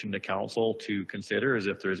recommendation to council to consider, is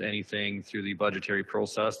if there's anything through the budgetary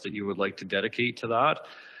process that you would like to dedicate to that.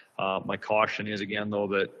 My caution is again though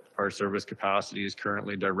that our service capacity is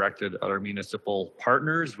currently directed at our municipal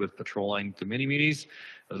partners with patrolling the mini-munis,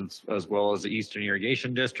 as well as the Eastern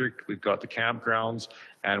Irrigation District. We've got the campgrounds,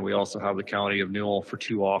 and we also have the County of Newell for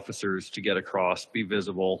 2 officers to get across, be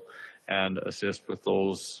visible, and assist with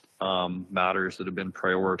those matters that have been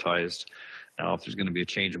prioritized. Now, if there's going to be a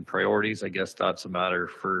change in priorities, I guess that's a matter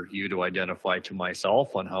for you to identify to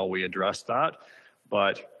myself on how we address that.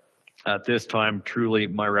 But at this time, truly,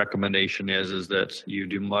 my recommendation is that you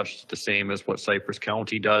do much the same as what Cypress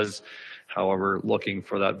County does. However, looking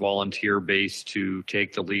for that volunteer base to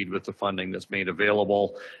take the lead with the funding that's made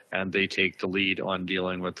available, and they take the lead on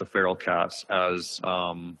dealing with the feral cats as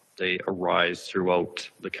they arise throughout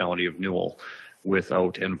the County of Newell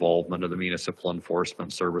without involvement of the Municipal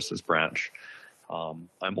Enforcement Services branch.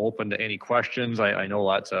 I'm open to any questions. I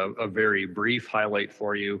know that's a very brief highlight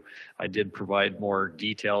for you. I did provide more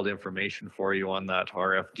detailed information for you on that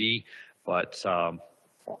RFD, but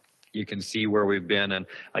you can see where we've been. And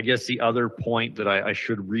I guess the other point that I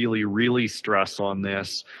should really stress on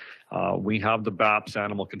this, we have the BAPS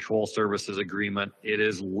Animal Control Services Agreement. It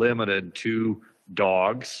is limited to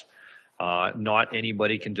dogs. Not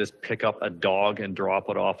anybody can just pick up a dog and drop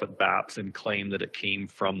it off at BAPS and claim that it came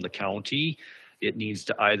from the county. It needs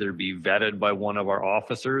to either be vetted by one of our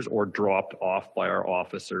officers or dropped off by our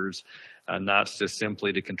officers. And that's just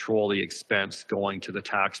simply to control the expense going to the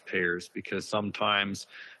taxpayers, because sometimes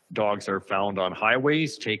dogs are found on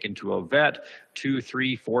highways, taken to a vet,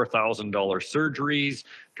 $2,000, $3,000, $4,000 surgeries,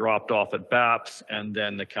 dropped off at BAPS, and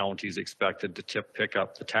then the county's expected to pick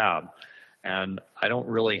up the tab. And I don't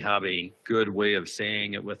really have a good way of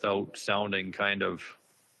saying it without sounding kind of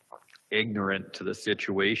ignorant to the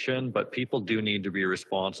situation, but people do need to be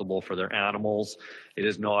responsible for their animals. It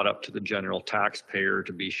is not up to the general taxpayer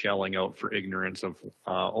to be shelling out for ignorance of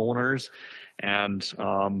owners. And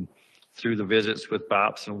through the visits with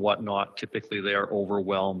BAPS and whatnot, typically they are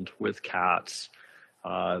overwhelmed with cats.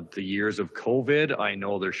 The years of COVID, I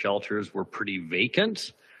know their shelters were pretty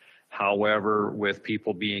vacant. However, with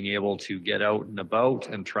people being able to get out and about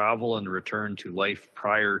and travel and return to life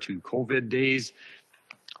prior to COVID days,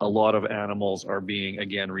 a lot of animals are being,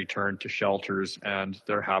 again, returned to shelters, and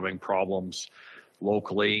they're having problems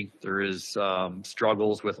locally. There is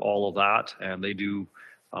struggles with all of that, and they do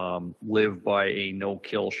live by a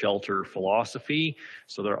no-kill shelter philosophy.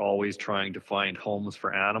 So they're always trying to find homes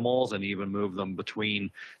for animals and even move them between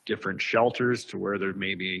different shelters to where there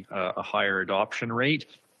may be a higher adoption rate.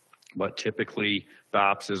 But typically,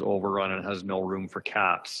 BAPS is overrun and has no room for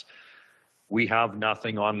cats. We have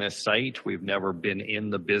nothing on this site. We've never been in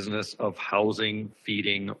the business of housing,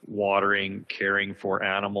 feeding, watering, caring for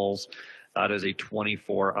animals. That is a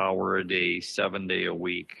 24-hour-a-day,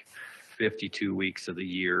 7-day-a-week, 52 weeks of the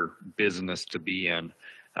year business to be in.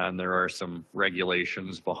 And there are some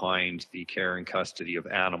regulations behind the care and custody of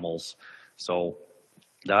animals. So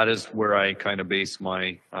that is where I kind of base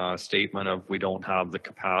my statement of we don't have the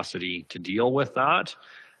capacity to deal with that.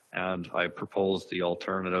 And I propose the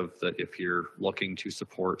alternative that if you're looking to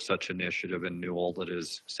support such initiative in Newell, that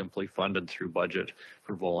is simply funded through budget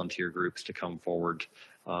for volunteer groups to come forward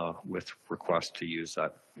with requests to use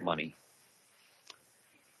that money.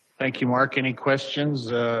 Thank you, Mark. Any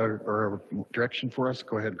questions or direction for us?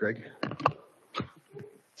 Go ahead, Greg.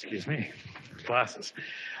 Excuse me, glasses.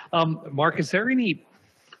 Mark, is there any,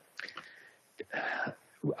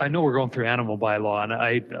 I know we're going through animal bylaw, and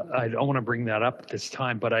I don't want to bring that up at this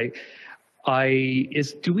time, but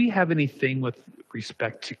do we have anything with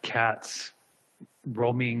respect to cats,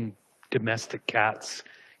 roaming domestic cats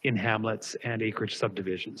in hamlets and acreage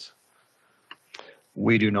subdivisions?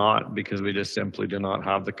 We do not, because we just simply do not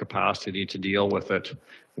have the capacity to deal with it.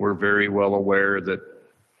 We're very well aware that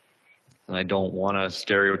and I don't want to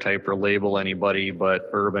stereotype or label anybody, but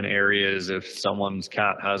urban areas, if someone's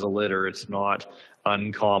cat has a litter, it's not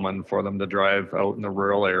uncommon for them to drive out in the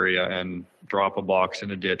rural area and drop a box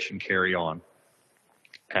in a ditch and carry on.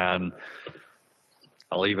 And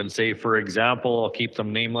I'll even say, for example, I'll keep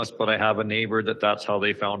them nameless, but I have a neighbor that's how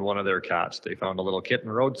they found one of their cats. They found a little kitten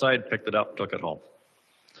roadside, picked it up, took it home.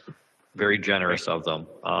 Very generous of them.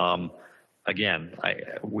 Again,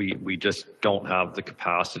 we just don't have the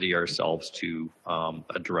capacity ourselves to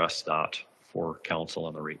address that for council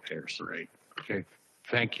and the ratepayers. Right. Okay.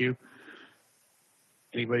 Thank you.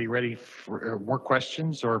 Anybody ready for more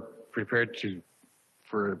questions or prepared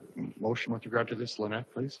for a motion with regard to this?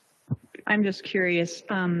 Lynette, please. I'm just curious,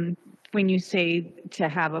 when you say to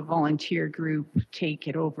have a volunteer group take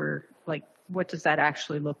it over, like, what does that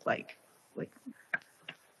actually look like?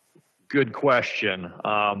 Good question.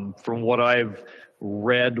 From what I've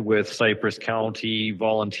read with Cypress County,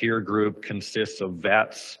 volunteer group consists of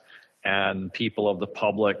vets and people of the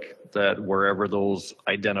public that wherever those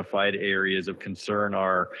identified areas of concern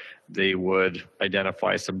are, they would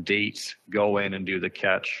identify some dates, go in and do the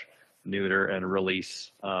catch, neuter, and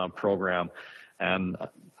release program. And,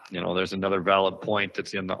 there's another valid point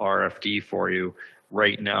that's in the RFD for you.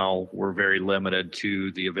 Right now, we're very limited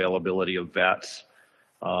to the availability of vets.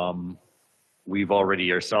 We've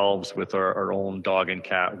already ourselves, with our own dog and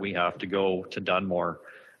cat, we have to go to Dunmore.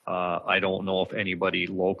 I don't know if anybody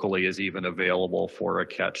locally is even available for a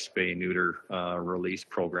catch, spay, neuter, release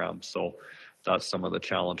program. So that's some of the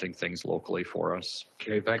challenging things locally for us.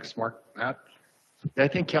 Okay, thanks, Mark. Matt? I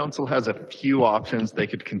think council has a few options they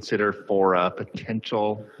could consider for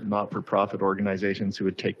potential not-for-profit organizations who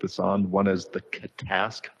would take this on. One is the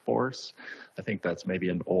Task Force. I think that's maybe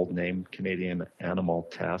an old name, Canadian Animal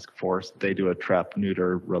Task Force. They do a trap,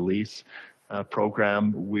 neuter, release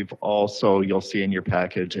program. We've also, you'll see in your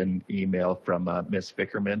package an email from Ms.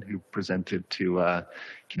 Vickerman, who presented to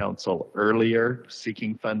council earlier,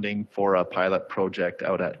 seeking funding for a pilot project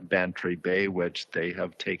out at Bantry Bay, which they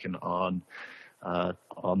have taken on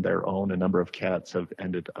their own. A number of cats have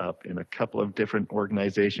ended up in a couple of different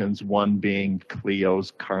organizations, one being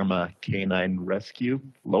Cleo's Karma Canine Rescue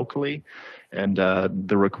locally. And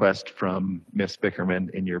the request from Ms. Bickerman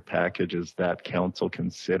in your package is that council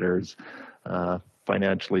considers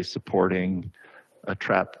financially supporting a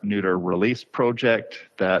trap, neuter, release project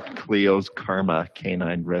that Cleo's Karma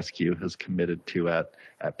Canine Rescue has committed to at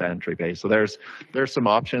Bantry Bay. So there's some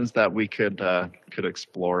options that we could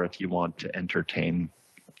explore if you want to entertain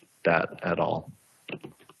that at all.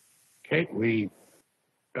 Okay,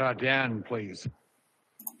 Dan, please.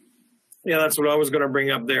 Yeah, that's what I was going to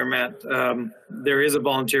bring up there, Matt. There is a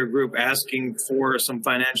volunteer group asking for some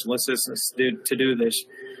financial assistance to do this.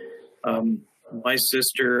 My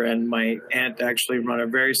sister and my aunt actually run a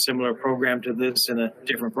very similar program to this in a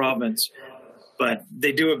different province, but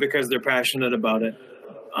they do it because they're passionate about it.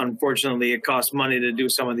 Unfortunately, it costs money to do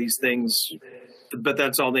some of these things, but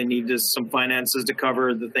that's all they need is some finances to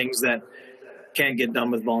cover the things that can't get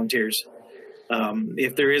done with volunteers.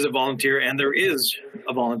 If there is a volunteer, and there is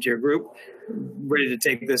a volunteer group ready to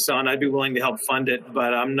take this on, I'd be willing to help fund it,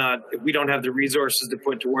 but if we don't have the resources to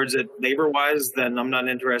put towards it labor-wise, then I'm not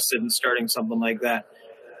interested in starting something like that.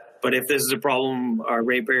 But if this is a problem our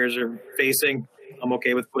ratepayers are facing, I'm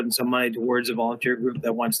okay with putting some money towards a volunteer group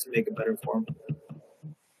that wants to make it better for them.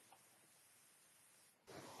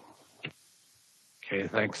 Okay,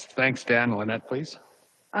 thanks. Thanks, Dan. Lynette, please.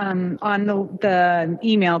 On the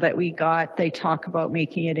email that we got, they talk about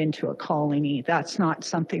making it into a colony. That's not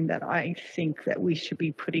something that I think that we should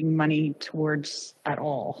be putting money towards at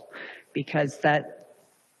all, because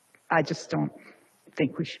I just don't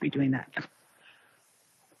think we should be doing that.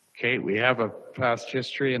 Okay, we have a past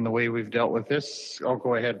history in the way we've dealt with this. Oh,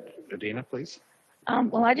 go ahead, Adina, please.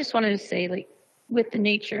 Well, I just wanted to say, with the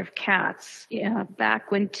nature of cats, back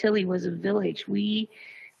when Tilly was a village, we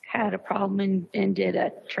had a problem and did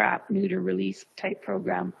a trap, neuter, release type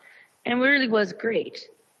program. And it really was great.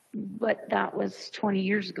 But that was 20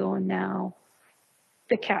 years ago, and now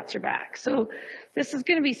the cats are back. So this is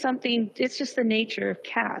going to be something, it's just the nature of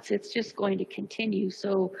cats. It's just going to continue.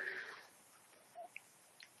 So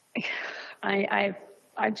I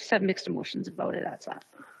just have mixed emotions about it. That's that.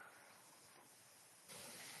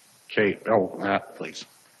 Okay. Oh, Matt, please.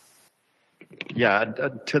 Yeah,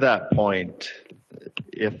 to that point,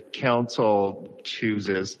 if council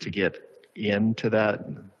chooses to get into that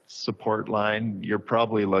support line, you're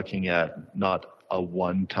probably looking at not a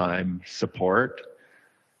one-time support.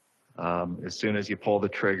 As soon as you pull the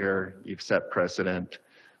trigger, you've set precedent.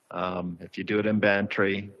 If you do it in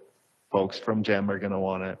Bantry, folks from GEM are going to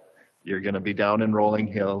want it. You're going to be down in Rolling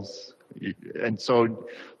Hills And so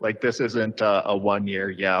like this isn't a 1 year,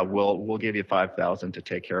 yeah, we'll give you 5,000 to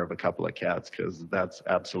take care of a couple of cats, because that's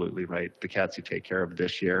absolutely right. The cats you take care of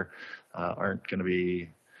this year aren't going to be,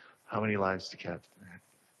 how many lives do cats?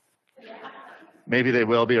 Maybe they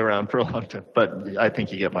will be around for a long time, but I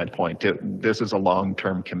think you get my point. This is a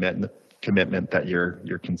long-term commitment that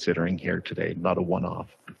you're considering here today, not a one-off.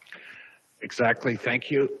 Exactly. Thank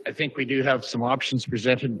you. I think we do have some options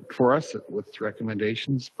presented for us with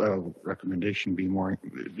recommendations. Recommendation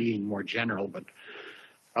being more general, but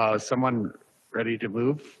someone ready to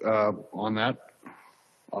move on that?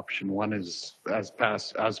 Option one is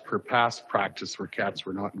as per past practice where cats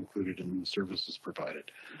were not included in the services provided.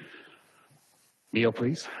 Neil,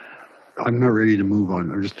 please. I'm not ready to move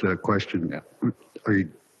on. Just a question. Yeah.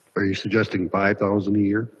 Are you suggesting 5,000 a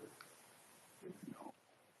year?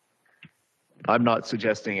 I'm not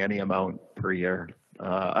suggesting any amount per year.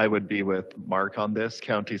 I would be with Mark on this.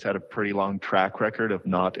 County's had a pretty long track record of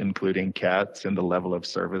not including cats in the level of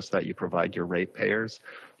service that you provide your ratepayers.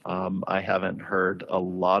 I haven't heard a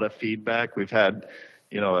lot of feedback. We've had,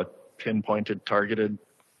 a pinpointed, targeted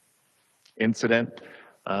incident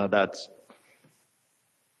that's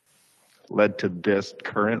led to this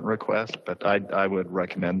current request, but I would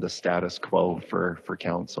recommend the status quo for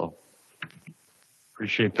council.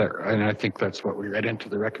 Appreciate that. And I think that's what we read into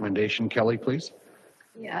the recommendation. Kelly, please.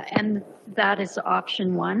 Yeah, and that is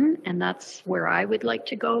option one, and that's where I would like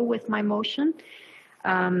to go with my motion.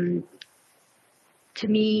 To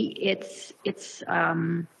me, it's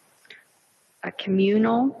a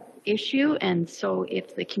communal issue, and so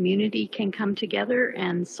if the community can come together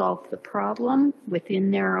and solve the problem within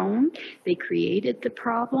their own, they created the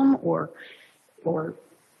problem, or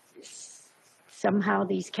somehow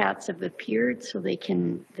these cats have appeared, so they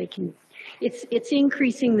can. It's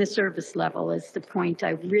increasing the service level is the point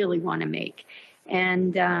I really want to make.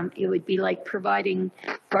 And it would be like providing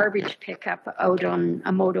garbage pickup out on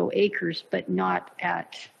Amoto Acres, but not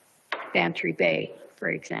at Bantry Bay, for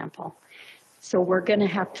example. So we're going to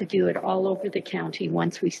have to do it all over the county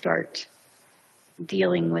once we start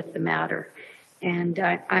dealing with the matter. And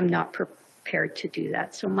I'm not prepared to do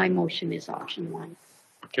that. So my motion is option one.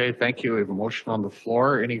 Okay, thank you. We have a motion on the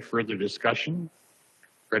floor. Any further discussion?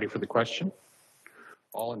 Ready for the question?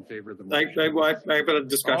 All in favor of the motion? I've got a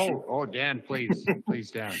discussion. Oh, Dan, please.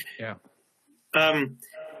 Please, Dan. Yeah. I'm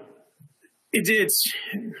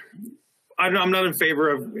not in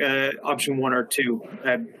favor of option one or two.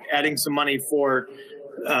 Adding some money for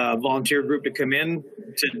a volunteer group to come in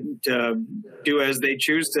to do as they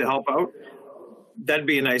choose to help out. That'd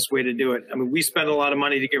be a nice way to do it. I mean, we spend a lot of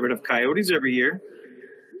money to get rid of coyotes every year.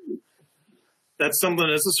 That's something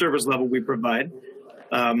that's a service level we provide.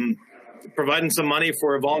 Providing some money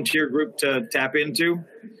for a volunteer group to tap into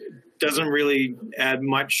doesn't really add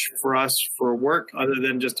much for us for work other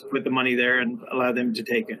than just to put the money there and allow them to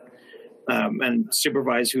take it and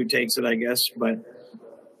supervise who takes it, I guess. But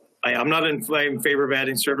I'm not in favor of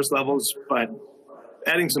adding service levels, but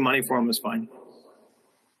adding some money for them is fine.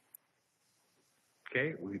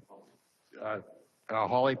 Okay.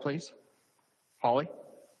 Holly, please. Holly?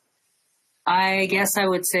 I guess I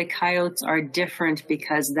would say coyotes are different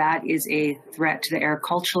because that is a threat to the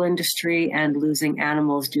agricultural industry and losing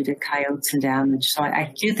animals due to coyotes and damage. So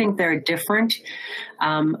I do think they're different.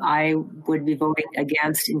 I would be voting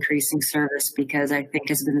against increasing service because I think,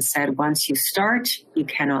 as has been said, once you start, you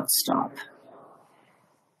cannot stop.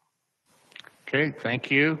 Okay, thank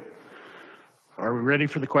you. Are we ready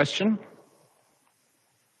for the question?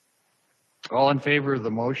 All in favor of the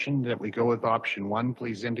motion that we go with option one,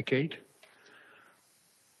 please indicate.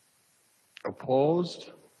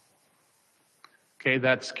 Opposed? Okay,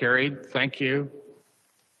 that's carried. Thank you.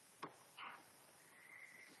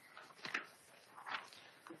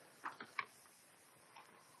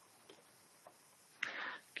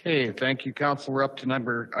 Okay, thank you, Council. We're up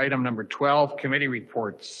to item number 12, committee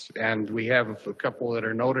reports, and we have a couple that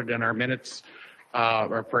are noted in our minutes,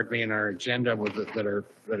 or pardon me, in our agenda that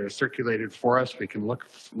are circulated for us. We can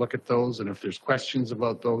look at those, and if there's questions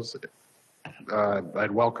about those, I'd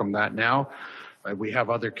welcome that now. We have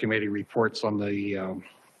other committee reports on the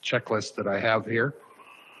checklist that I have here,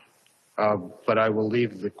 but I will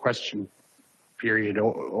leave the question period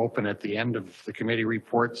open at the end of the committee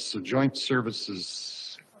reports. So joint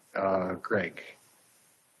services, Greg.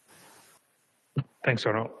 Thanks,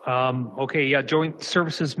 Arno. Okay, yeah, joint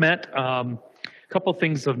services met. Couple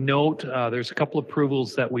things of note. There's a couple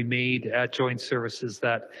approvals that we made at joint services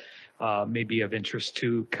that may be of interest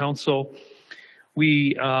to council.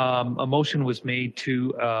 A motion was made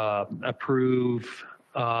to approve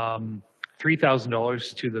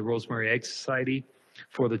 $3,000 to the Rosemary Egg Society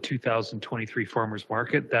for the 2023 farmers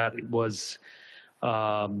market. That was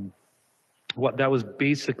what that was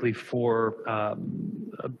basically for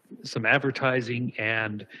some advertising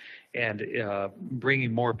and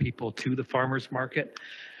bringing more people to the farmers market.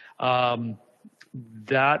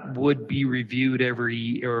 That would be reviewed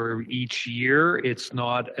each year. It's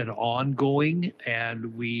not an ongoing,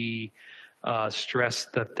 and we stress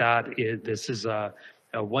that this is a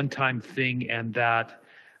one-time thing, and that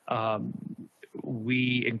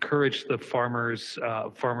we encourage the farmers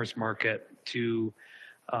market to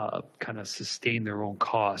kind of sustain their own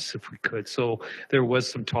costs if we could. So there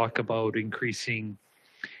was some talk about increasing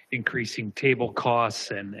table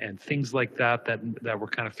costs and things like that were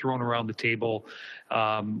kind of thrown around the table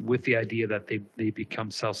with the idea that they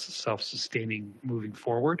become self-sustaining moving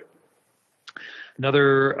forward.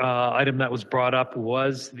 Another item that was brought up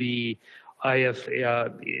was the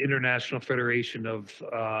International Federation of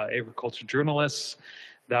Agriculture Journalists.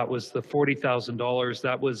 That was the $40,000.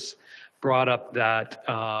 That was brought up that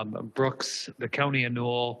Brooks, the county of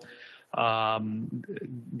Newell,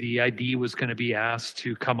 the ID was going to be asked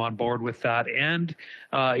to come on board with that, and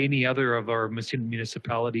any other of our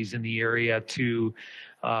municipalities in the area to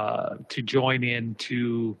join in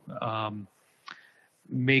to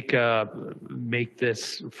make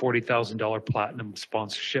this $40,000 platinum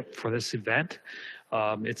sponsorship for this event.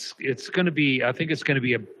 It's going to be, I think it's going to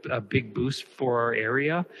be a big boost for our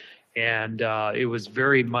area, and it was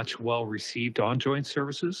very much well received on joint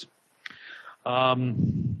services.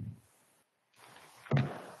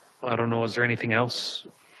 I don't know, is there anything else?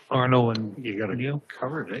 Arno and You got Neil? it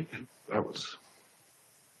covered, eh? That was,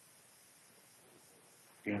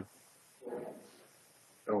 yeah.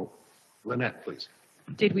 Oh, Lynette, please.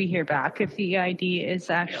 Did we hear back if the ID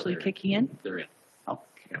is actually kicking in? They're in. Oh.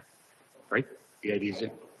 Yeah. Right? The ID's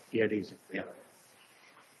in. The ID's in, yeah.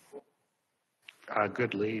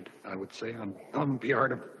 Good lead, I would say, on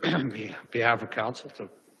behalf of council to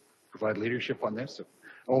provide leadership on this.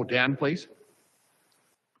 Oh, Dan, please.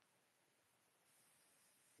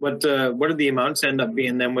 What did the amounts end up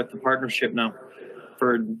being then with the partnership now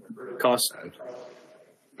for cost?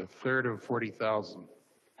 A third of 40,000.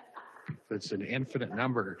 It's an infinite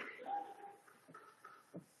number.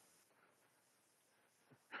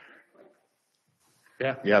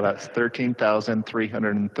 Yeah. Yeah, that's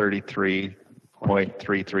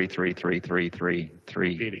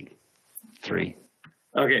 13,333.3333333.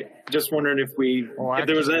 Okay, just wondering if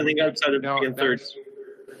there was anything outside of being thirds.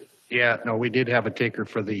 Yeah, no, we did have a taker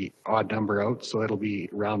for the odd number out, so it'll be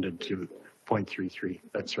rounded to 0.33.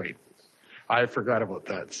 That's right. I forgot about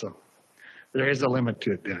that, so there is a limit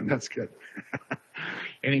to it, Dan. That's good.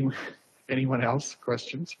 Anyone else?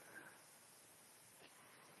 Questions?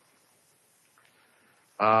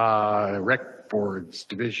 Rec boards,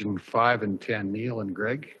 Division 5 and 10, Neil and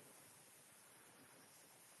Greg.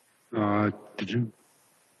 Have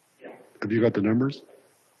you got the numbers?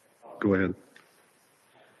 Go ahead.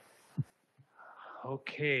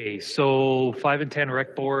 Okay, so 5 and 10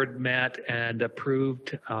 rec board met and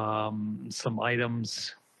approved some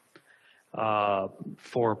items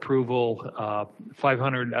for approval.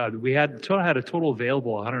 500. We had a total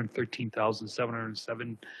available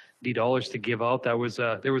 $113,770 to give out. There was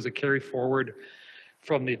a carry forward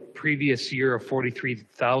from the previous year of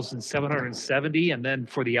 43,770, and then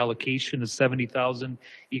for the allocation of 70,000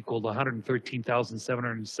 equaled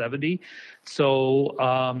 113,770.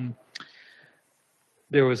 So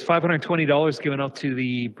there was $520 given out to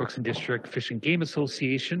the Brooks and District Fish and Game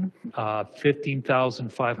Association,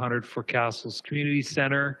 15,500 for Castle's Community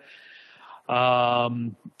Center.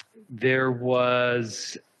 There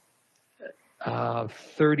was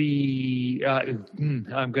 30,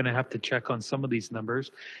 I'm going to have to check on some of these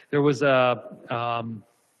numbers. There was boy,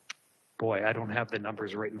 I don't have the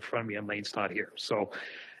numbers right in front of me, and Lane's not here. So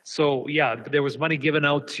yeah, there was money given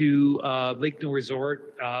out to Lake Newell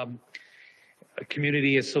Resort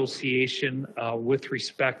Community Association with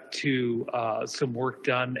respect to some work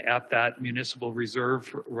done at that municipal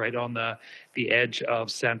reserve right on the edge of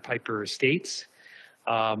Sandpiper Estates.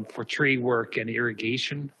 For tree work and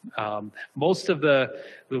irrigation. Most of the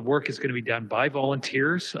work is going to be done by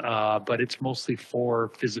volunteers, but it's mostly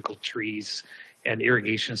for physical trees and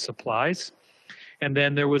irrigation supplies. And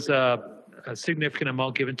then there was a significant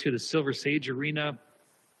amount given to the Silver Sage Arena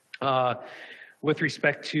with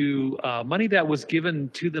respect to money that was given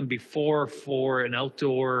to them before for an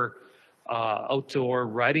outdoor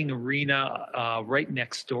riding arena right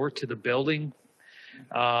next door to the building.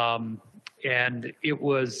 And it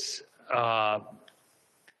was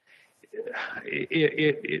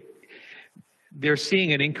they're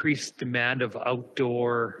seeing an increased demand of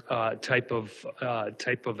outdoor type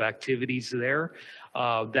of activities there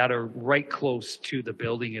that are right close to the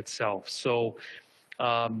building itself. So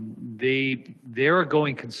they're a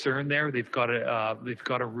going concern there. They've got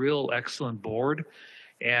a real excellent board,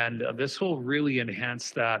 and this will really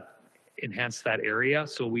enhance that area.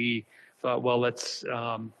 So we thought, well, let's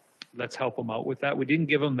help them out with that. We didn't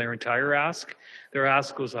give them their entire ask. Their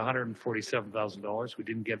ask was $147,000. We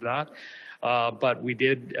didn't give that, but we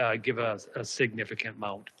did give a significant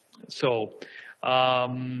amount. So,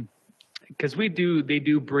 because they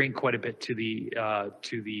do bring quite a bit to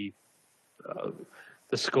the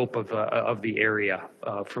scope of the area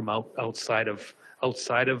from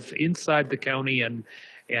inside the county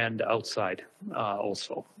and outside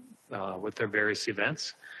also with their various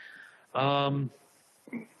events.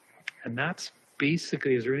 And that's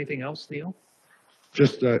basically, is there anything else, Neil?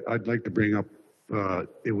 Just, I'd like to bring up,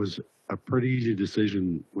 it was a pretty easy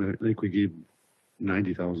decision. I think we gave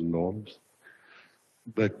 $90,000.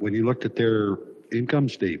 But when you looked at their income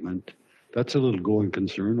statement, that's a little going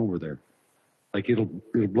concern over there. Like it'll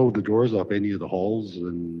blow the doors off any of the halls,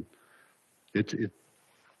 and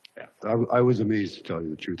I was amazed, to tell you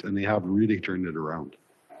the truth, and they have really turned it around.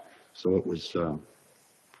 So it was,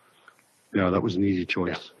 that was an easy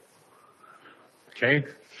choice. Okay,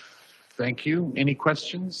 thank you. Any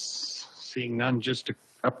questions? Seeing none, just to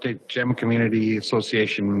update, Gem Community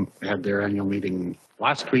Association had their annual meeting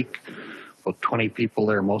last week. About 20 people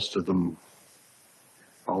there, most of them,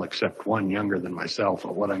 all except one younger than myself.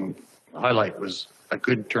 What I'm highlight was a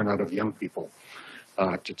good turnout of young people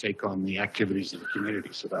to take on the activities of the community,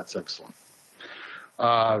 so that's excellent.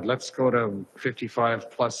 Let's go to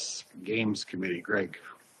 55 plus games committee. Greg.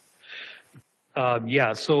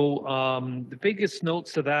 Yeah, so the biggest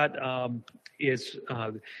notes to that is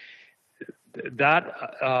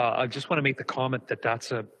that I just want to make the comment that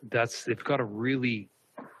they've got a really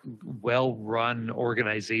well-run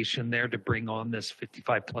organization there to bring on this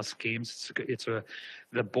 55 plus games.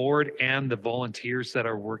 The board and the volunteers that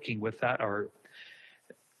are working with that are.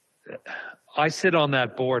 I sit on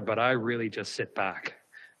that board, but I really just sit back.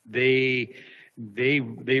 They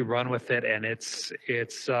run with it, and it's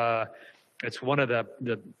one of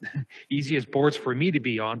the easiest boards for me to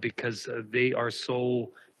be on because they are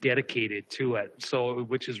so dedicated to it. So,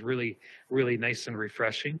 which is really, really nice and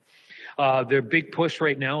refreshing. Their big push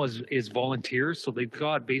right now is volunteers. So they've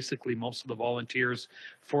got basically most of the volunteers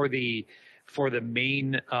for the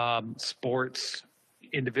main sports,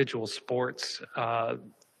 individual sports,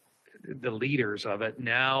 the leaders of it.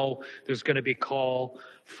 Now there's going to be a call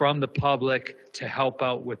from the public to help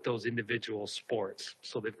out with those individual sports.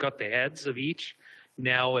 So they've got the heads of each.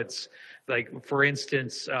 Now it's like, for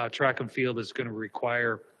instance, track and field is going to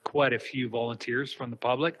require quite a few volunteers from the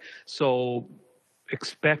public. So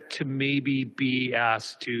expect to maybe be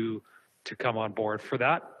asked to come on board for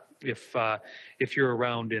that if you're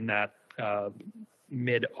around in that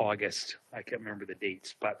mid-August. I can't remember the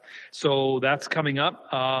dates, but so that's coming up.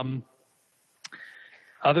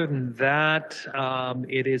 Other than that,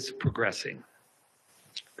 it is progressing.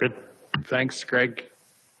 Good. Thanks, Greg.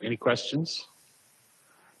 Any questions?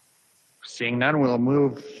 Seeing none, we'll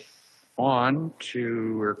move on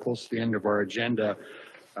to, we're close to the end of our agenda.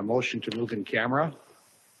 A motion to move in camera.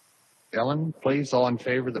 Ellen, please, all in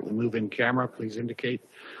favor that we move in camera, please indicate.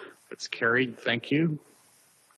 It's carried. Thank you.